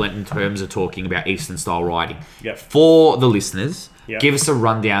quite prevalent in terms of talking about Eastern style writing. Yep. For the listeners, give us a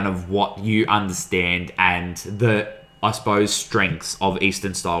rundown of what you understand and the, I suppose, strengths of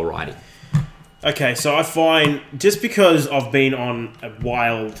Eastern style writing. Okay, so I find, just because I've been on a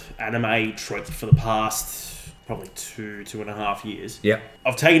wild anime trip for the past probably 2.5 years,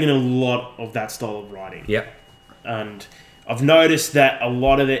 I've taken in a lot of that style of writing. Yep. And I've noticed that a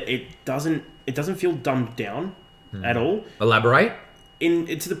lot of it doesn't feel dumbed down at all. Elaborate.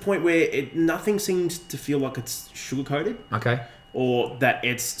 To the point where nothing seems to feel like it's sugar-coated. Okay. Or that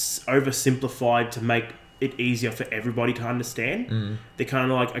it's oversimplified to make it easier for everybody to understand. They're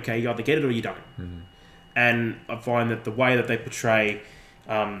kind of like, okay, you either get it or you don't. And I find that the way that they portray...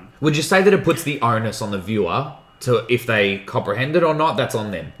 Would you say that it puts the onus on the viewer to if they comprehend it or not, that's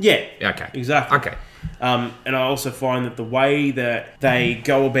on them? Yeah. Okay. Exactly. Okay. And I also find that the way that they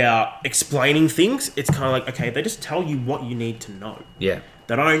go about explaining things, it's kind of like, okay, they just tell you what you need to know. Yeah.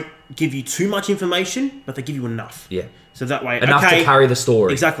 They don't give you too much information, but they give you enough. Yeah. So that way... Enough to carry the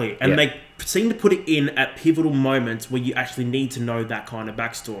story. Exactly. And they seem to put it in at pivotal moments where you actually need to know that kind of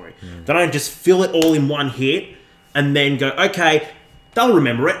backstory. They don't just fill it all in one hit and then go, okay, they'll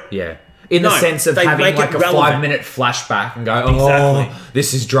remember it. Yeah. In the sense of having like a 5-minute flashback and go,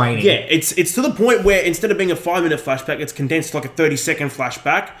 this is draining. Yeah, it's to the point where instead of being a 5-minute flashback, it's condensed to like a 30-second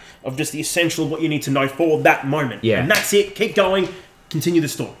flashback of just the essential of what you need to know for that moment. Yeah. And that's it. Keep going. Continue the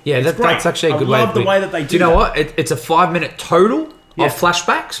story. Yeah, that's actually a good way. I love the way that they do. Do you know what? It's a 5-minute total of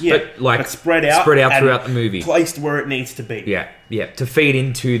flashbacks, but spread out throughout the movie, placed where it needs to be. Yeah, to feed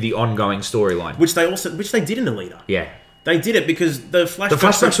into the ongoing storyline, which they did in Alita. Yeah. They did it because the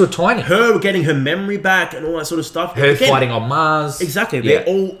flashbacks were tiny. Her getting her memory back and all that sort of stuff. Her fighting on Mars. Exactly. They're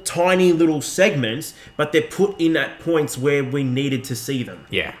all tiny little segments, but they're put in at points where we needed to see them.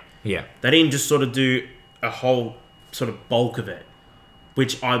 Yeah. Yeah. They didn't just sort of do a whole sort of bulk of it,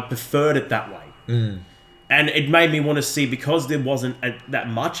 which I preferred it that way. And it made me want to see, because there wasn't that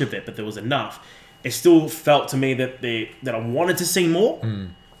much of it, but there was enough. It still felt to me that I wanted to see more.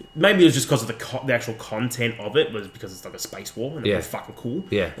 Maybe it was just because of the actual content of it, was because it's like a space war and it was fucking cool.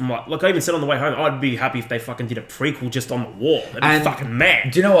 Yeah. I'm like I even said on the way home, I'd be happy if they fucking did a prequel just on the war. That'd be fucking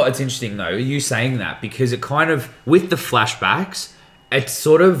mad. Do you know what? It's interesting though, you saying that, because it kind of, with the flashbacks, it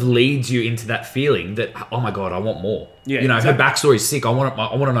sort of leads you into that feeling that, oh my God, I want more. Yeah. You know, exactly. Her backstory's sick. I want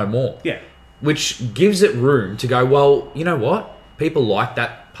to know more. Yeah. Which gives it room to go, well, you know what? People like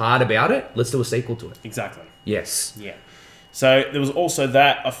that part about it. Let's do a sequel to it. Exactly. Yes. Yeah. So there was also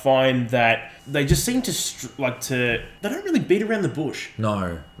that. I find that they just seem to they don't really beat around the bush.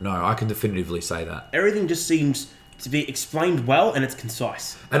 No, I can definitively say that. Everything just seems to be explained well, and it's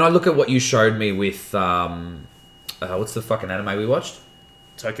concise. And I look at what you showed me with, what's the fucking anime we watched?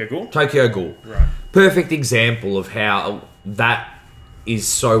 Tokyo Ghoul. Tokyo Ghoul. Right. Perfect example of how that is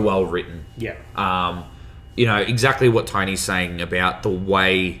so well written. Yeah. You know, exactly what Tony's saying about the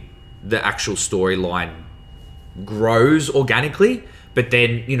way the actual storyline grows organically, but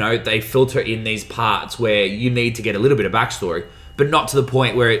then, you know, they filter in these parts where you need to get a little bit of backstory, but not to the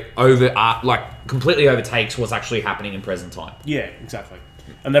point where it completely overtakes what's actually happening in present time. Yeah, exactly.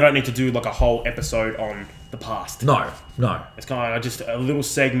 And they don't need to do like a whole episode on the past. No. It's kind of just a little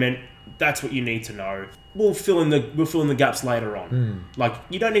segment. That's what you need to know. We'll fill in the gaps later on. Like,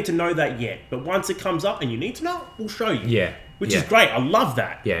 you don't need to know that yet, but once it comes up and you need to know, we'll show you. Yeah. Which is great. I love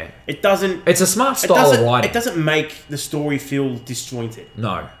that. Yeah. It doesn't... It's a smart style of writing. It doesn't make the story feel disjointed.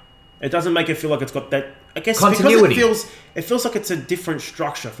 No. It doesn't make it feel like it's got that... I guess continuity. Because it feels like it's a different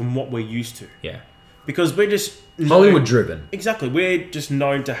structure from what we're used to. Yeah. Because we're just... Hollywood driven. Exactly. We're just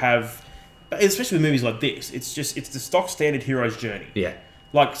known to have... Especially with movies like this, it's the stock standard hero's journey. Yeah.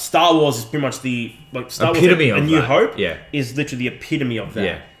 Like, Star Wars is pretty much the... Like, Star epitome Wars, of A New that. Hope Yeah. is literally the epitome of that.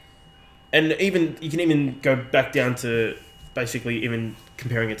 Yeah. And you can even go back down to basically even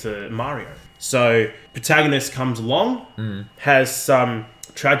comparing it to Mario. So, protagonist comes along, has some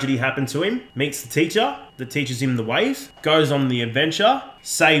tragedy happen to him, meets the teacher that teaches him the ways, goes on the adventure,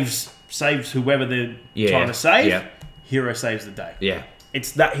 saves whoever they're trying to save. Yeah. Hero saves the day. Yeah.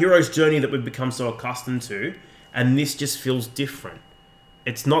 It's that hero's journey that we've become so accustomed to, and this just feels different.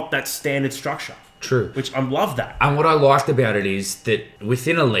 It's not that standard structure. True. Which I love that. And what I liked about it is that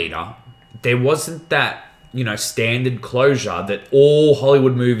within Alita, there wasn't that, you know, standard closure that all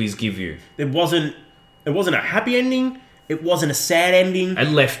Hollywood movies give you. It wasn't a happy ending. It wasn't a sad ending. It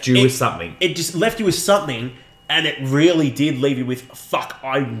left you with something. It just left you with something, and it really did leave you with, fuck,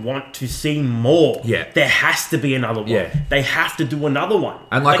 I want to see more. Yeah. There has to be another one. Yeah. They have to do another one.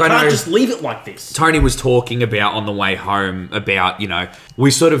 And like, they can't I know just leave it like this. Tony was talking about on the way home about, you know, we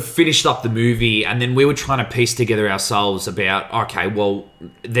sort of finished up the movie and then we were trying to piece together ourselves about, okay, well,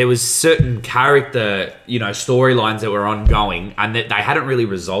 there was certain character, you know, storylines that were ongoing and that they hadn't really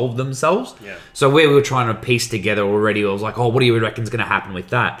resolved themselves. Yeah. So we were trying to piece together already, I was like, oh, what do you reckon is going to happen with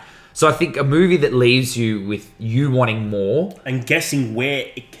that? So I think a movie that leaves you with you wanting more and guessing where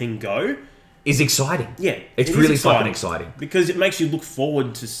it can go is exciting. Yeah. It's really fucking exciting. Because it makes you look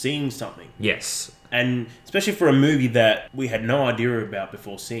forward to seeing something. Yes. And especially for a movie that we had no idea about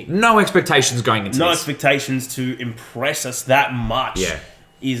before seeing. No expectations going into this. No expectations to impress us that much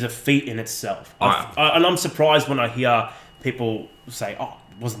is a feat in itself. And I'm surprised when I hear people say, oh,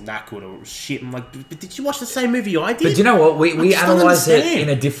 it wasn't that good or it was shit. I'm like, but did you watch the same movie I did? But do you know what? We analyse it in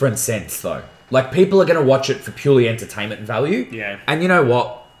a different sense, though. Like, people are going to watch it for purely entertainment value. Yeah. And you know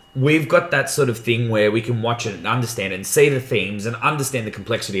what? We've got that sort of thing where we can watch it and understand it and see the themes and understand the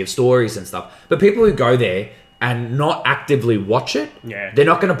complexity of stories and stuff. But people who go there and not actively watch it, they're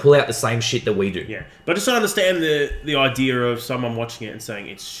not going to pull out the same shit that we do. Yeah. But I just don't understand the idea of someone watching it and saying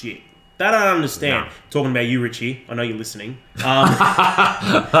it's shit. That I don't understand. No. Talking about you, Richie. I know you're listening.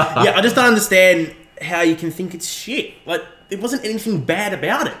 I just don't understand how you can think it's shit. Like, there wasn't anything bad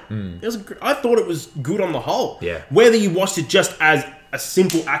about it. It was. I thought it was good on the whole. Yeah. Whether you watched it just as a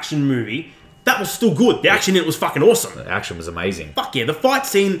simple action movie, that was still good. The action in it was fucking awesome. The action was amazing. Fuck yeah, the fight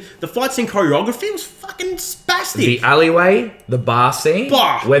scene choreography was fucking spastic. The alleyway, the bar scene,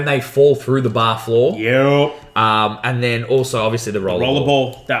 when they fall through the bar floor. Yep. And then also, obviously, the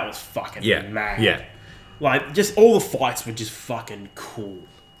rollerball. That was fucking mad. Yeah. Like, just all the fights were just fucking cool.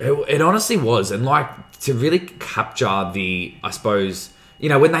 It honestly was. And, like, to really capture the, I suppose, you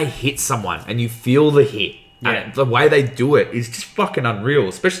know, when they hit someone and you feel the hit. Yeah. And the way they do it is just fucking unreal,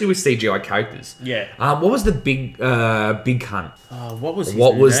 especially with CGI characters. Yeah. What was the big cunt? What was his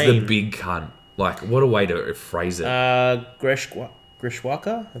What was name? the big cunt? Like, what a way to phrase it. Grishwaka,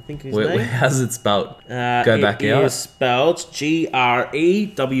 I think his name. How's it spelled? Go back out. It is spelled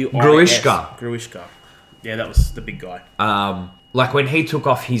Grewis. Gruishka. Yeah, that was the big guy. Like when he took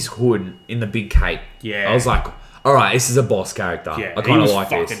off his hood in the big cape. Yeah. I was like, all right, this is a boss character. Yeah, I kind of like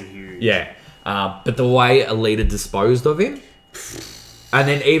this. Huge. Yeah. But the way Alita disposed of him, and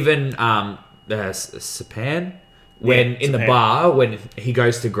then even Sapan, when in the bar, when he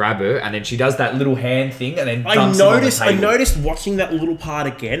goes to grab her, and then she does that little hand thing, and then dumps him on the table. I noticed watching that little part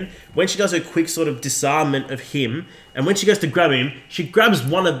again, when she does her quick sort of disarmament of him, and when she goes to grab him, she grabs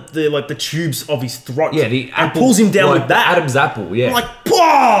one of the tubes of his throat. Yeah, and pulls him down with that. Adam's apple, yeah. I'm like,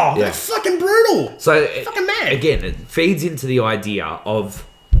 whoa! Yeah. That's fucking brutal. So, fucking mad. Again, it feeds into the idea of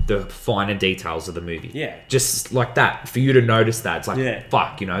the finer details of the movie. Yeah. Just like that, for you to notice that. It's like,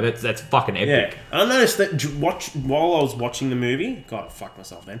 fuck, you know, that's fucking epic. Yeah. I noticed that while I was watching the movie, God, fuck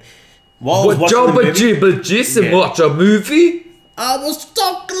myself then. While I was watching the movie, watch a movie? I was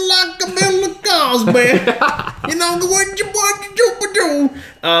talking like a million cars, man. You know the way you want to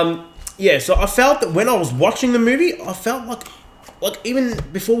do. Yeah, so I felt that when I was watching the movie, I felt like even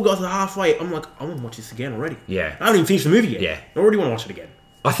before we got to the halfway, I'm like, I want to watch this again already. Yeah. I haven't even finished the movie yet. Yeah. I already want to watch it again.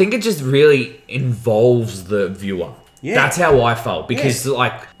 I think it just really involves the viewer. Yeah. That's how I felt. Because,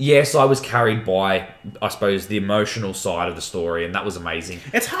 yes, I was carried by, I suppose, the emotional side of the story, and that was amazing.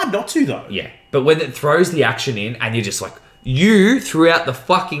 It's hard not to, though. Yeah. But when it throws the action in, and you're just like, you, throughout the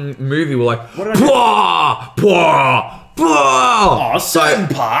fucking movie, were like, blah, blah, blah. Oh, certain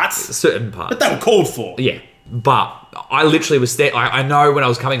parts. But they were called for. Yeah. But I literally was there. I know when I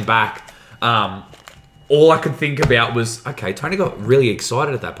was coming back, all I could think about was, okay, Tony got really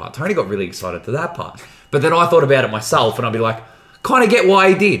excited at that part. Tony got really excited to that part. But then I thought about it myself, and I'd be like, kind of get why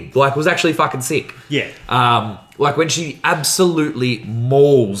he did. Like, it was actually fucking sick. Yeah. Like, when she absolutely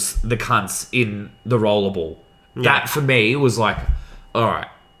mauls the cunts in the rollerball. Yeah. That, for me, was like, all right,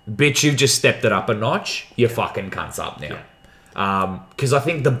 bitch, you've just stepped it up a notch. You're fucking cunts up now. Yeah. Because I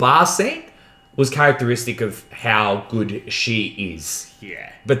think the bar scene was characteristic of how good she is.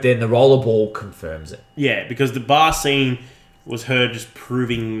 Yeah. But then the rollerball confirms it. Yeah, because the bar scene was her just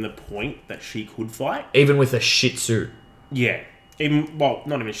proving the point that she could fight. Even with a shit suit. Yeah. Not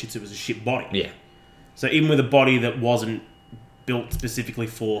even a shit suit, it was a shit body. Yeah. So even with a body that wasn't built specifically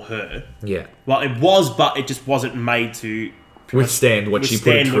for her. Yeah. Well, it was, but it just wasn't made to withstand what she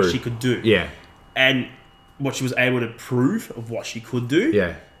could do. Yeah. And what she was able to prove of what she could do.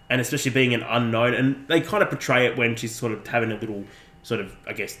 Yeah. And especially being an unknown. And they kind of portray it when she's sort of having a little sort of,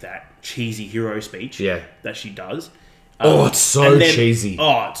 I guess, that cheesy hero speech. Yeah. That she does. It's so cheesy.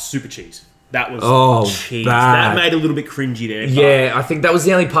 Oh, it's super cheese. That was cheese. Bad. That made a little bit cringy there. Yeah, I think that was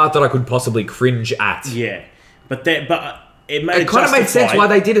the only part that I could possibly cringe at. Yeah. But it made it kind of made sense why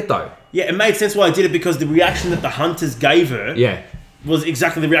they did it, though. Yeah, it made sense why they did it, because the reaction that the hunters gave her was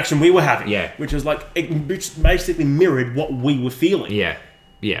exactly the reaction we were having. Yeah. Which was like, it basically mirrored what we were feeling. Yeah.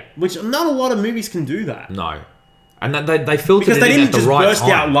 Yeah. Which not a lot of movies can do that. No. And they filtered because it they in didn't at the just right burst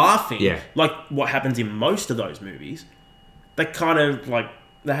time. out laughing. Yeah. Like what happens in most of those movies. They kind of like,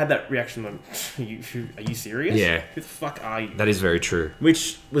 they had that reaction like, are you serious? Yeah. Who the fuck are you? That is very true.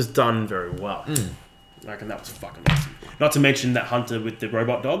 Which was done very well. I reckon that was fucking awesome. Not to mention that hunter with the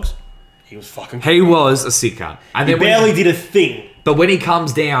robot dogs. He was fucking cool. He was a sicker. And he barely did a thing. But when he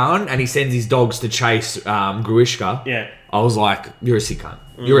comes down and he sends his dogs to chase Gruishka, I was like, you're a sick cunt.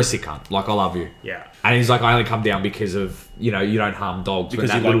 You're a sick cunt. Like, I love you. Yeah. And he's like, I only come down because of, you don't harm dogs.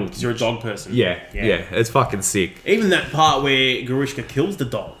 Because you're a dog person. Yeah. It's fucking sick. Even that part where Gruishka kills the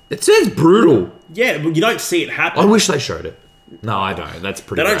dog. It sounds brutal. Yeah, but you don't see it happen. I wish they showed it. No, I don't. That's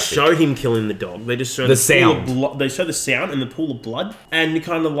pretty. They don't graphic. show him killing the dog. They just show the sound. They show the sound and the pool of blood, and you're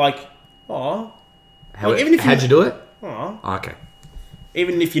kind of like, oh. How'd you do it? Oh. Okay.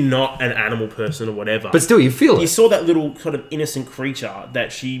 Even if you're not an animal person or whatever, but still, you feel it. You saw that little kind of innocent creature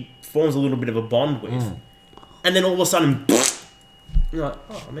that she forms a little bit of a bond with, and then all of a sudden, you're like,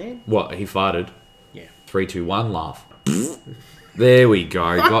 oh man. What, he farted? Yeah. 3, 2, 1, laugh. There we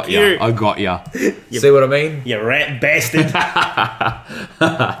go. Got ya. I got ya. See what I mean? You rat bastard.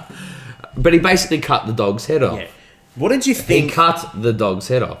 But he basically cut the dog's head off. Yeah. What did you think? He cut the dog's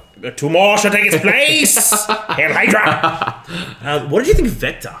head off. Two more shall take its place. Hail Hydra. What did you think of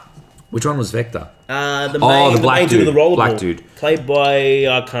Vector? Which one was Vector? The black dude with the rollerball. Black dude. Played by,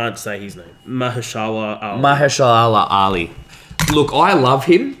 I can't say his name. Mahershala Ali. Mahershala Ali. Look, I love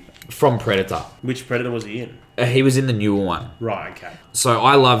him from Predator. Which Predator was he in? He was in the newer one. Right, okay. So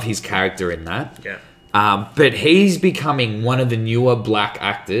I love his character in that. Yeah. But he's becoming one of the newer black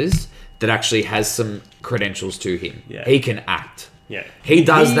actors that actually has some credentials to him. Yeah. He can act. Yeah. He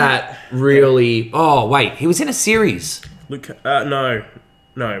does that really... Oh, wait. He was in a series. Luke...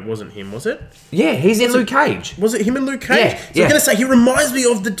 No, it wasn't him, was it? Yeah, he's in Luke Cage. Was it him and Luke Cage? Yeah, I was going to say, he reminds me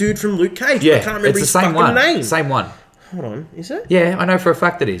of the dude from Luke Cage. Yeah, I can't remember his same fucking name. Same one. Hold on, is it? Yeah, I know for a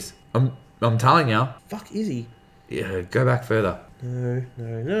fact it is. I'm telling you. Fuck, is he? Yeah, go back further.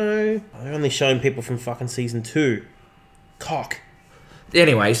 No. I'm only showing people from fucking season 2. Cock.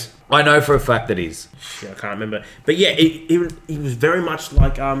 Anyways, I know for a fact that is. Yeah, I can't remember. But yeah, he was very much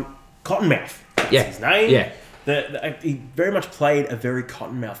like Cottonmouth. That's his name. Yeah. He very much played a very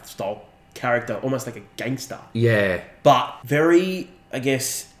Cottonmouth style character, almost like a gangster. Yeah. But very, I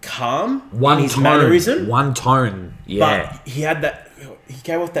guess, calm in his mannerism. One tone. Yeah. But he had that... He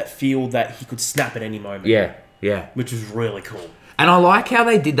gave off that feel that he could snap at any moment. Yeah. Which was really cool. And I like how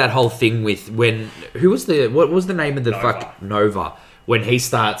they did that whole thing with when... What was the name of the Nova. When he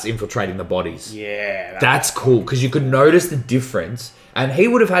starts infiltrating the bodies. Yeah. That's cool, because you could notice the difference. And he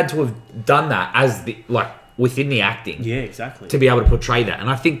would have had to have done that as within the acting. Yeah, exactly. To be able to portray that. And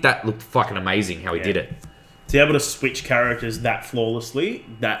I think that looked fucking amazing how he did it. To be able to switch characters that flawlessly,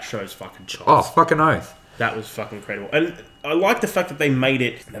 that shows fucking chops. Oh, fucking oath. That was fucking incredible. And I like the fact that they made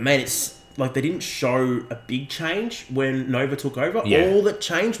it like they didn't show a big change when Nova took over. Yeah. All that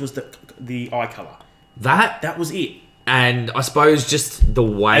changed was the eye colour. That was it. And I suppose just the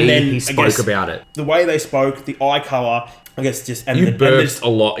way he spoke about it. The way they spoke, the eye colour, I guess just... And you burped a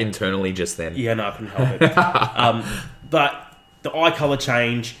lot internally just then. Yeah, no, I couldn't help it. But the eye colour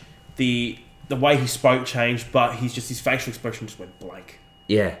changed, the way he spoke changed, but his facial expression just went blank.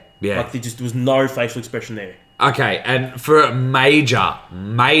 Yeah. Like there was no facial expression there. Okay, and for a major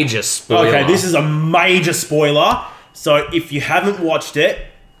spoiler... Okay, this is a major spoiler. So if you haven't watched it,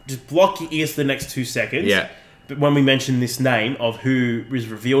 just block your ears for the next 2 seconds. Yeah. But when we mention this name of who is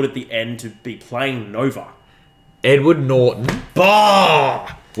revealed at the end to be playing Nova. Edward Norton.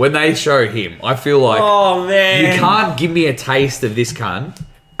 Bah! When they show him, I feel like... Oh, man. You can't give me a taste of this cunt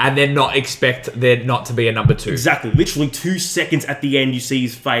and then not expect there not to be a number 2. Exactly. Literally 2 seconds at the end, you see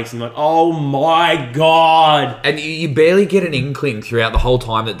his face and you're like, oh my God. And you barely get an inkling throughout the whole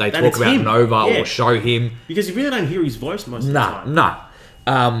time that they talk about him. Nova or show him. Because you really don't hear his voice most of the time.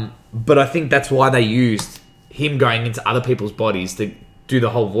 Nah. But I think that's why they used him going into other people's bodies to do the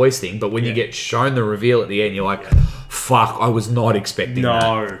whole voice thing. But when you get shown the reveal at the end, you're like, fuck, I was not expecting that.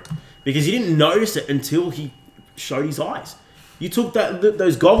 No. Because you didn't notice it until he showed his eyes. You took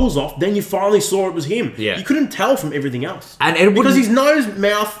those goggles off, then you finally saw it was him. Yeah. You couldn't tell from everything else. And because his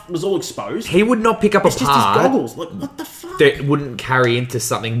mouth was all exposed. He would not pick up it's a part. Just his goggles. Like, what the fuck? That wouldn't carry into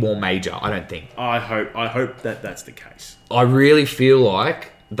something more major, I don't think. I hope that's the case. I really feel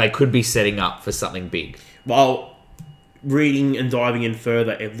like they could be setting up for something big. Well, reading and diving in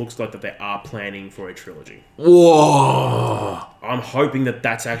further, it looks like that they are planning for a trilogy. Whoa! I'm hoping that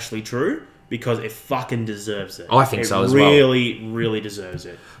that's actually true because it fucking deserves it. I think so as well. It really deserves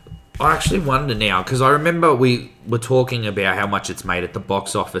it. I actually wonder now because I remember we were talking about how much it's made at the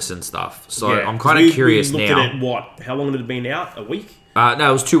box office and stuff. So I'm kind of curious we now. At it, what? How long had it been out? A week? No,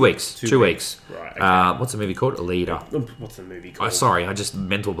 it was 2 weeks. 2 weeks. Right. Okay. What's the movie called? Alita. What's the movie called? Sorry, I just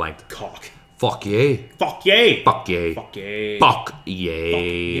mental blanked. Cock. Fuck yeah. Fuck yeah. Fuck yeah. Fuck yeah. Fuck yeah.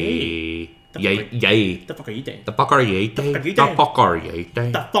 Yay. The fuck are you doing? The fuck are you doing? The fuck are you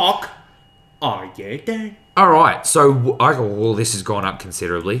doing? The fuck are you doing? Alright, so this has gone up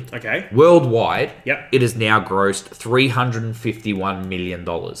considerably. Okay. Worldwide, Yep. It has now grossed $351 million.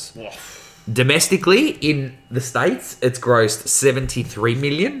 Oh. Domestically, in the States, it's grossed $73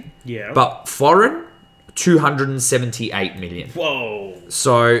 million. Yeah. But foreign, $278 million. Whoa.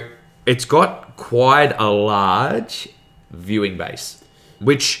 So it's got quite a large viewing base,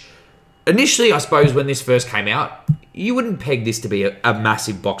 which initially, I suppose, when this first came out, you wouldn't peg this to be a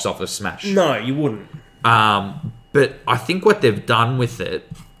massive box office smash. No, you wouldn't. But I think what they've done with it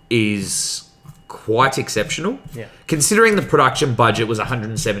is quite exceptional. Yeah. Considering the production budget was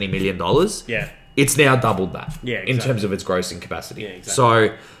 $170 million. Yeah. It's now doubled that. Yeah, exactly. In terms of its grossing capacity. Yeah, exactly.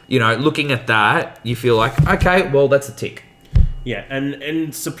 So, looking at that, you feel like, okay, well, that's a tick. Yeah,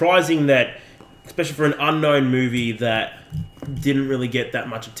 and surprising that, especially for an unknown movie that didn't really get that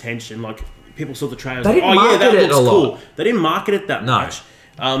much attention, like people saw the trailers, they didn't market that it looks a lot. cool. They didn't market it that much.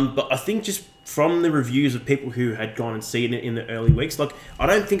 But I think just from the reviews of people who had gone and seen it in the early weeks, like I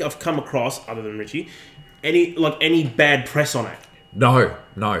don't think I've come across, other than Richie, any bad press on it. No.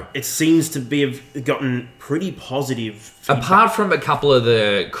 It seems to have gotten pretty positive feedback. Apart from a couple of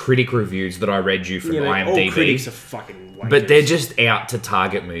the critic reviews that I read you from IMDb. All critics are fucking wankers. But they're just out to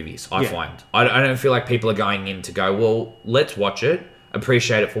target movies, I find. I don't feel like people are going in to go, well, let's watch it,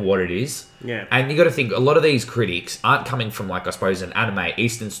 appreciate it for what it is. Yeah. And you got to think, a lot of these critics aren't coming from, like, I suppose, an anime,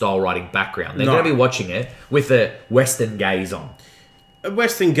 Eastern-style writing background. They're going to be watching it with a Western gaze on. A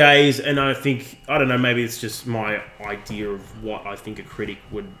Western gaze, and I don't know, maybe it's just my idea of what I think a critic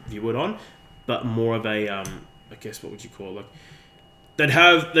would view it on, but more of a, I guess, what would you call it?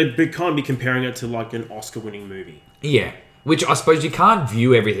 Like, they'd kind of be comparing it to, like, an Oscar-winning movie. Yeah. Which I suppose you can't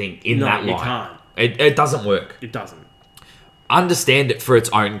view everything in that light. No, you can't. It doesn't work. It doesn't. Understand it for its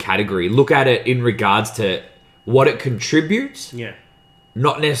own category. Look at it in regards to what it contributes. Yeah.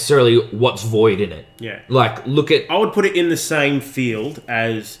 Not necessarily what's void in it. Yeah. Like, look at... I would put it in the same field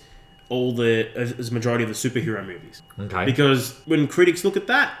as as majority of the superhero movies. Okay. Because when critics look at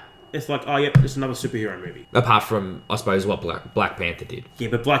that, it's like, oh, yep, it's another superhero movie. Apart from, I suppose, what Black Panther did. Yeah,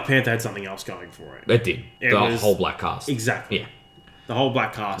 but Black Panther had something else going for it. It did. The whole black cast. Exactly. Yeah. The whole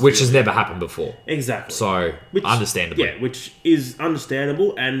black cast. Which has never happened before. Exactly. So, understandably. Yeah, which is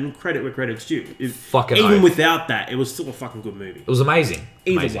understandable, and credit where credit's due. Even without that, it was still a fucking good movie. It was amazing.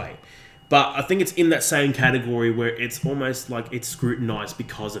 Either way. But I think it's in that same category where it's almost like it's scrutinized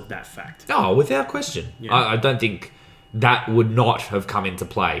because of that fact. Oh, without question. Yeah. I don't think that would not have come into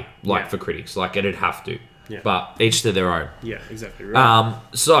play, for critics. Like, it'd have to. Yeah. But each to their own. Yeah, exactly right.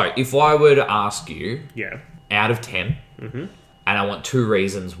 So, if I were to ask you, out of 10, mm-hmm. and I want 2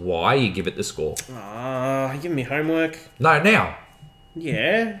 reasons why you give it the score. You giving me homework? No, now.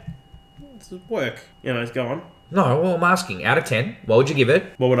 Yeah. It's work. Go on. No, well, I'm asking, out of 10, what would you give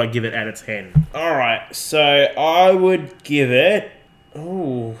it? What would I give it out of 10? Alright, so I would give it...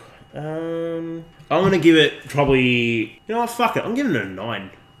 I'm going to give it probably... You know what, fuck it. I'm giving it a 9.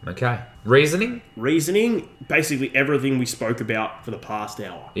 Okay. Reasoning? Reasoning, basically everything we spoke about for the past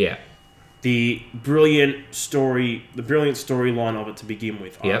hour. Yeah. The brilliant storyline of it to begin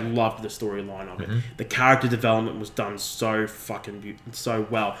with. Yep. I loved the storyline of it. The character development was done so fucking so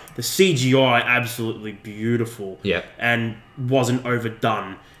well. The CGI, absolutely beautiful. Yep. And wasn't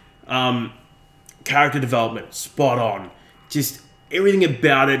overdone. Character development, spot on. Just everything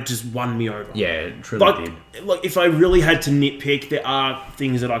about it just won me over. Yeah, it truly did. Like, if I really had to nitpick, there are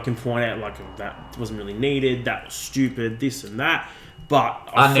things that I can point out, like, that wasn't really needed, that was stupid, this and that. But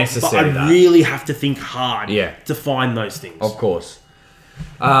I really have to think hard to find those things. Of course.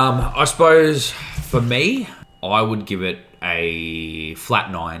 I suppose for me, I would give it a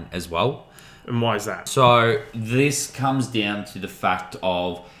flat 9 as well. And why is that? So this comes down to the fact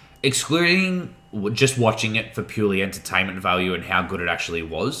of excluding just watching it for purely entertainment value and how good it actually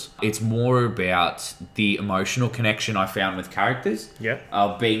was. It's more about the emotional connection I found with characters. Yeah.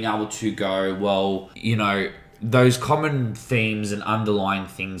 Of being able to go, well, those common themes and underlying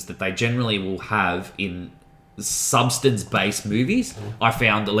things that they generally will have in substance-based movies, I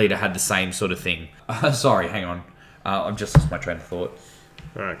found Alita had the same sort of thing. Sorry, hang on. I've just lost my train of thought.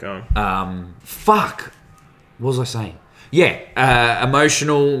 Alright, go on. Fuck. What was I saying? Yeah,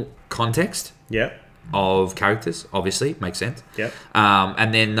 emotional context. Yeah. Of characters, obviously, makes sense. Yeah.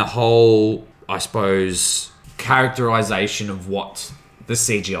 And then the whole, I suppose, characterization of what the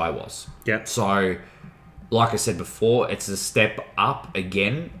CGI was. Yeah. So... like I said before, it's a step up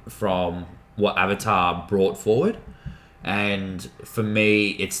again from what Avatar brought forward. And for me,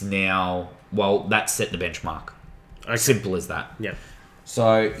 it's now, that set the benchmark. Okay. Simple as that. Yeah.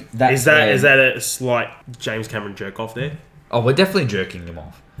 So is that a slight James Cameron jerk off there? Oh, we're definitely jerking him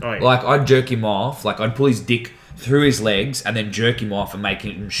off. Oh, yeah. Like, I'd jerk him off. Like, I'd pull his dick through his legs and then jerk him off and make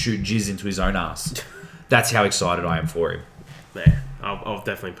him shoot jizz into his own ass. That's how excited I am for him. Yeah, I'll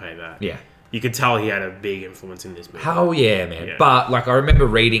definitely pay that. Yeah. You could tell he had a big influence in this movie. Hell yeah, man. Yeah. But, I remember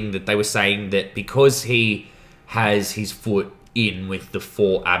reading that they were saying that because he has his foot in with the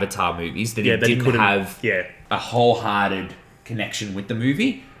 4 Avatar movies, that he didn't have a wholehearted connection with the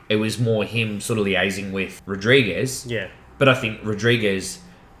movie. It was more him sort of liaising with Rodriguez. Yeah. But I think Rodriguez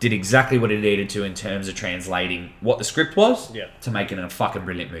did exactly what he needed to in terms of translating what the script was to make it a fucking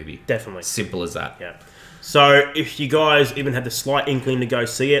brilliant movie. Definitely. Simple as that. Yeah. So, if you guys even had the slight inkling to go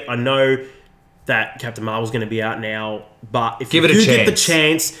see it, I know that Captain Marvel's going to be out now, but if you do get the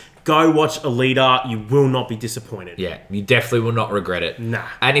chance, Go watch Alita. You will not be disappointed. Yeah, you definitely will not regret it. Nah.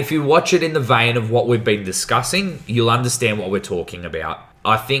 And if you watch it in the vein of what we've been discussing, you'll understand what we're talking about.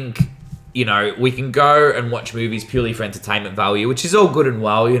 I think, we can go and watch movies purely for entertainment value, which is all good and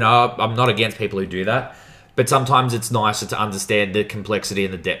well. I'm not against people who do that. But sometimes it's nicer to understand the complexity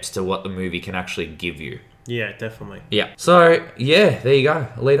and the depths to what the movie can actually give you. Yeah, definitely. Yeah. So, there you go.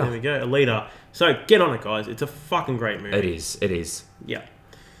 Alita. There we go. Alita. So, get on it, guys. It's a fucking great movie. It is. Yeah.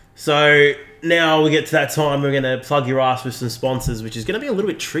 So, now we get to that time we're going to plug your ass with some sponsors, which is going to be a little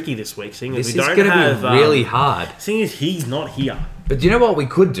bit tricky this week, seeing as this we don't is going have... to be really hard. Seeing as he's not here. But do you know what we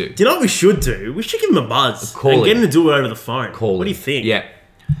could do? Do you know what we should do? We should give him a buzz. And get him to do it over the phone. What do you think? Yeah.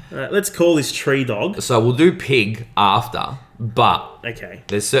 Let's call this tree dog. So we'll do pig after, but okay,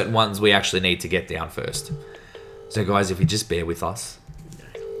 there's certain ones we actually need to get down first. So guys, if you just bear with us.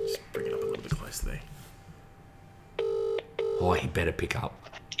 Just bring it up a little bit closer there. Oh, he better pick up.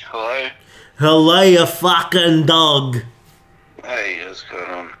 Hello? Hello, you fucking dog. Hey, what's going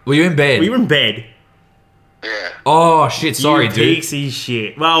on? Were you in bed? Were you in bed? Yeah. Oh, shit, sorry, you dude. Pixie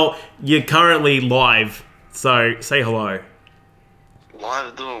shit. Well, you're currently live, so say hello.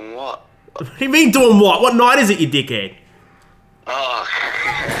 Live doing what? What do you mean doing what? What night is it, you dickhead?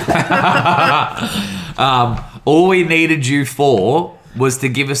 Oh, All we needed you for was to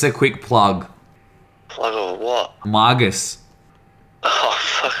give us a quick plug. plug of what? Margus. Oh,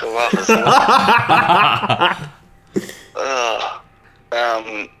 fuck him up.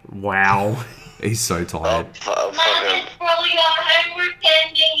 Wow. He's so tired. Fucking... probably got homework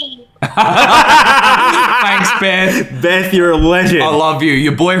pending. Thanks, Beth. Beth, you're a legend. I love you.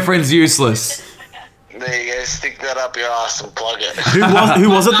 Your boyfriend's useless. There you go, stick that up your ass and plug it. Who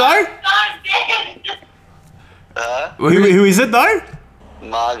was it though? Huh? Who is it though?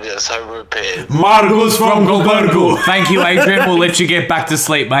 Margus, home repairs. Margus from Gobergo. Thank you, Adrian. We'll let you get back to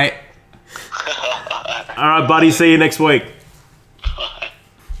sleep, mate. Alright, buddy, see you next week.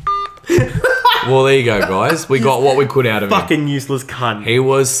 Well, there you go, guys. We got what we could out of him. Fucking useless cunt. He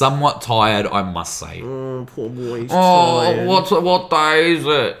was somewhat tired, I must say. Oh, poor boy. He's Oh, tired. what day is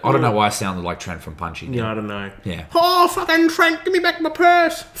it? I don't know why I sounded like Trent from Punchy. Yeah, I don't know. Yeah. Oh, fucking Trent, give me back my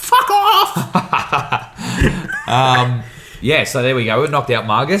purse. Fuck off. Yeah, so there we go. We've knocked out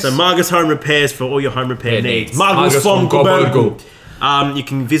Margus. So Margus Home Repairs for all your home repair Yeah, needs. needs. Margus from Gobergo. Gobergo. You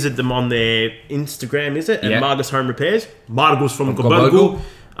can visit them on their Instagram, is it? At Yeah. Margus Home Repairs. Margus from Gobergo.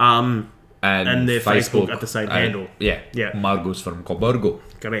 Gobergo. And their Facebook at the same handle. Yeah. Yeah. Margus from Gobergo.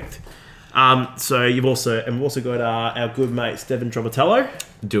 Correct. So we've also got our good mate Stephen Trovatello,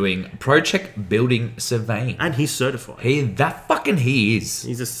 Doing project building surveying. and he's certified. He is.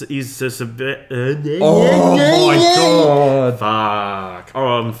 He's a Oh my god. fuck. Oh,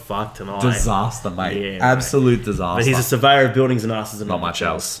 I'm fucked tonight. Disaster, mate. Yeah, mate. Absolute disaster. But he's a surveyor of buildings and asses and Not much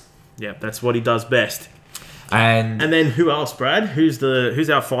else. Yeah, that's what he does best. And And then who else, Brad? Who's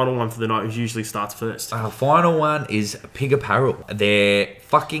our final one for the night? Who usually starts first? our final one is Pig Apparel. Their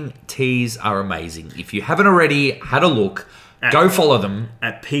fucking tees are amazing. If you haven't already had a look, go follow them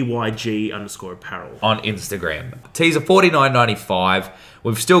At PYG_apparel. on Instagram. Tees are $49.95.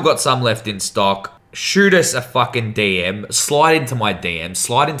 We've still got some left in stock. Shoot us a fucking DM. Slide into my DM.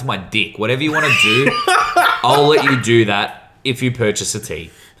 Slide into my dick. Whatever you want to do, I'll let you do that if you purchase a tee.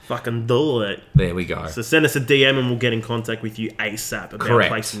 Fucking do it. There we go. So send us a DM and we'll get in contact with you ASAP about Correct.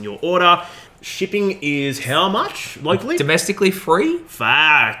 placing your order. Shipping is how much locally? Domestically free.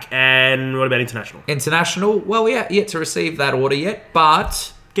 Fuck. And what about international? International, well, we haven't yet to receive that order yet,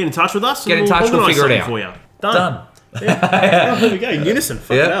 but Get in touch with us. Get and in touch, we'll organise figure it something out. For you. done. Yeah. Oh, there we go. In unison.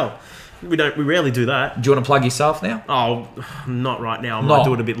 Fucking Yeah. hell. We rarely do that. Do you want to plug yourself now? Oh, not right now. I Not- might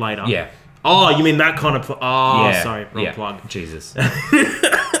do it a bit later. Yeah. Oh, you mean that kind of... Yeah. Sorry. Wrong Yeah. plug. Jesus.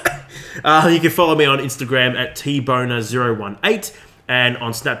 You can follow me on Instagram at tboner018 and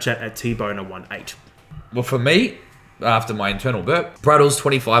on Snapchat at tboner18. Well, for me, after my internal burp,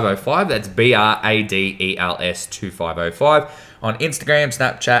 Braddles2505. That's BRADELS 2505 on Instagram,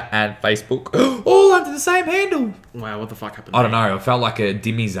 Snapchat, and Facebook. All under the same handle. Wow, what the fuck happened I don't know. I felt like a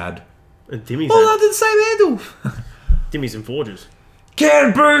Dimmy's ad. Dimmy's, All under the same handle. Dimmy's and Forges.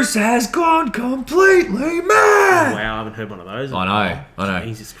 Ken Bruce has gone completely mad. Wow, I haven't heard one of those. I know.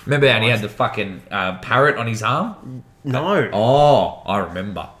 Jesus Remember, and he Christ. had the fucking parrot on his arm? No. Oh, I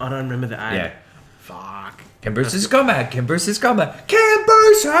remember. I don't remember the ad. Yeah. Fuck. Ken Bruce has gone mad. Ken Bruce has gone mad. Ken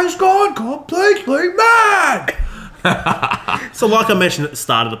Bruce has gone completely mad. So like I mentioned at the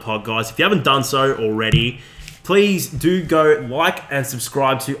start of the pod, guys, if you haven't done so already, please do go like and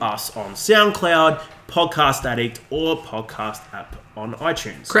subscribe to us on SoundCloud, Podcast Addict, or podcast app on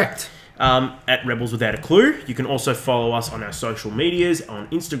iTunes. Correct. at Rebels Without a Clue. You can also follow us on our social medias, on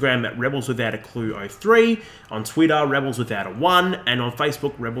Instagram at Rebels Without a Clue 03, on Twitter, Rebels Without a 1, and on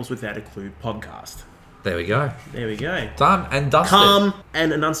Facebook, Rebels Without a Clue Podcast. There we go. Done and dusted. Calm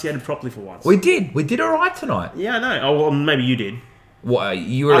and enunciated properly for once. We did all right tonight. Yeah, I know. Oh, well, maybe you did. What,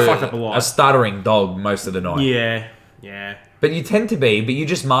 you were fucked up a lot. A stuttering dog most of the night. Yeah. But you tend to be, but you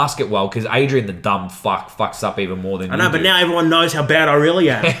just mask it well because Adrian the dumb fucks up even more than you do. I know, but now everyone knows how bad I really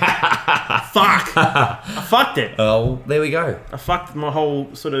am. Fuck. I fucked it. Oh, there we go. I fucked my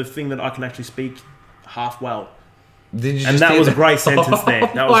whole sort of thing that I can actually speak half well. Did you and that was a great sentence there.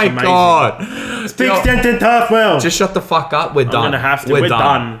 That was amazing. God. Speak sentence half well. Just shut the fuck up. We're done. I'm going to have to. We're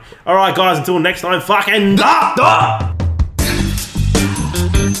done. All right, guys, until next time, fucking...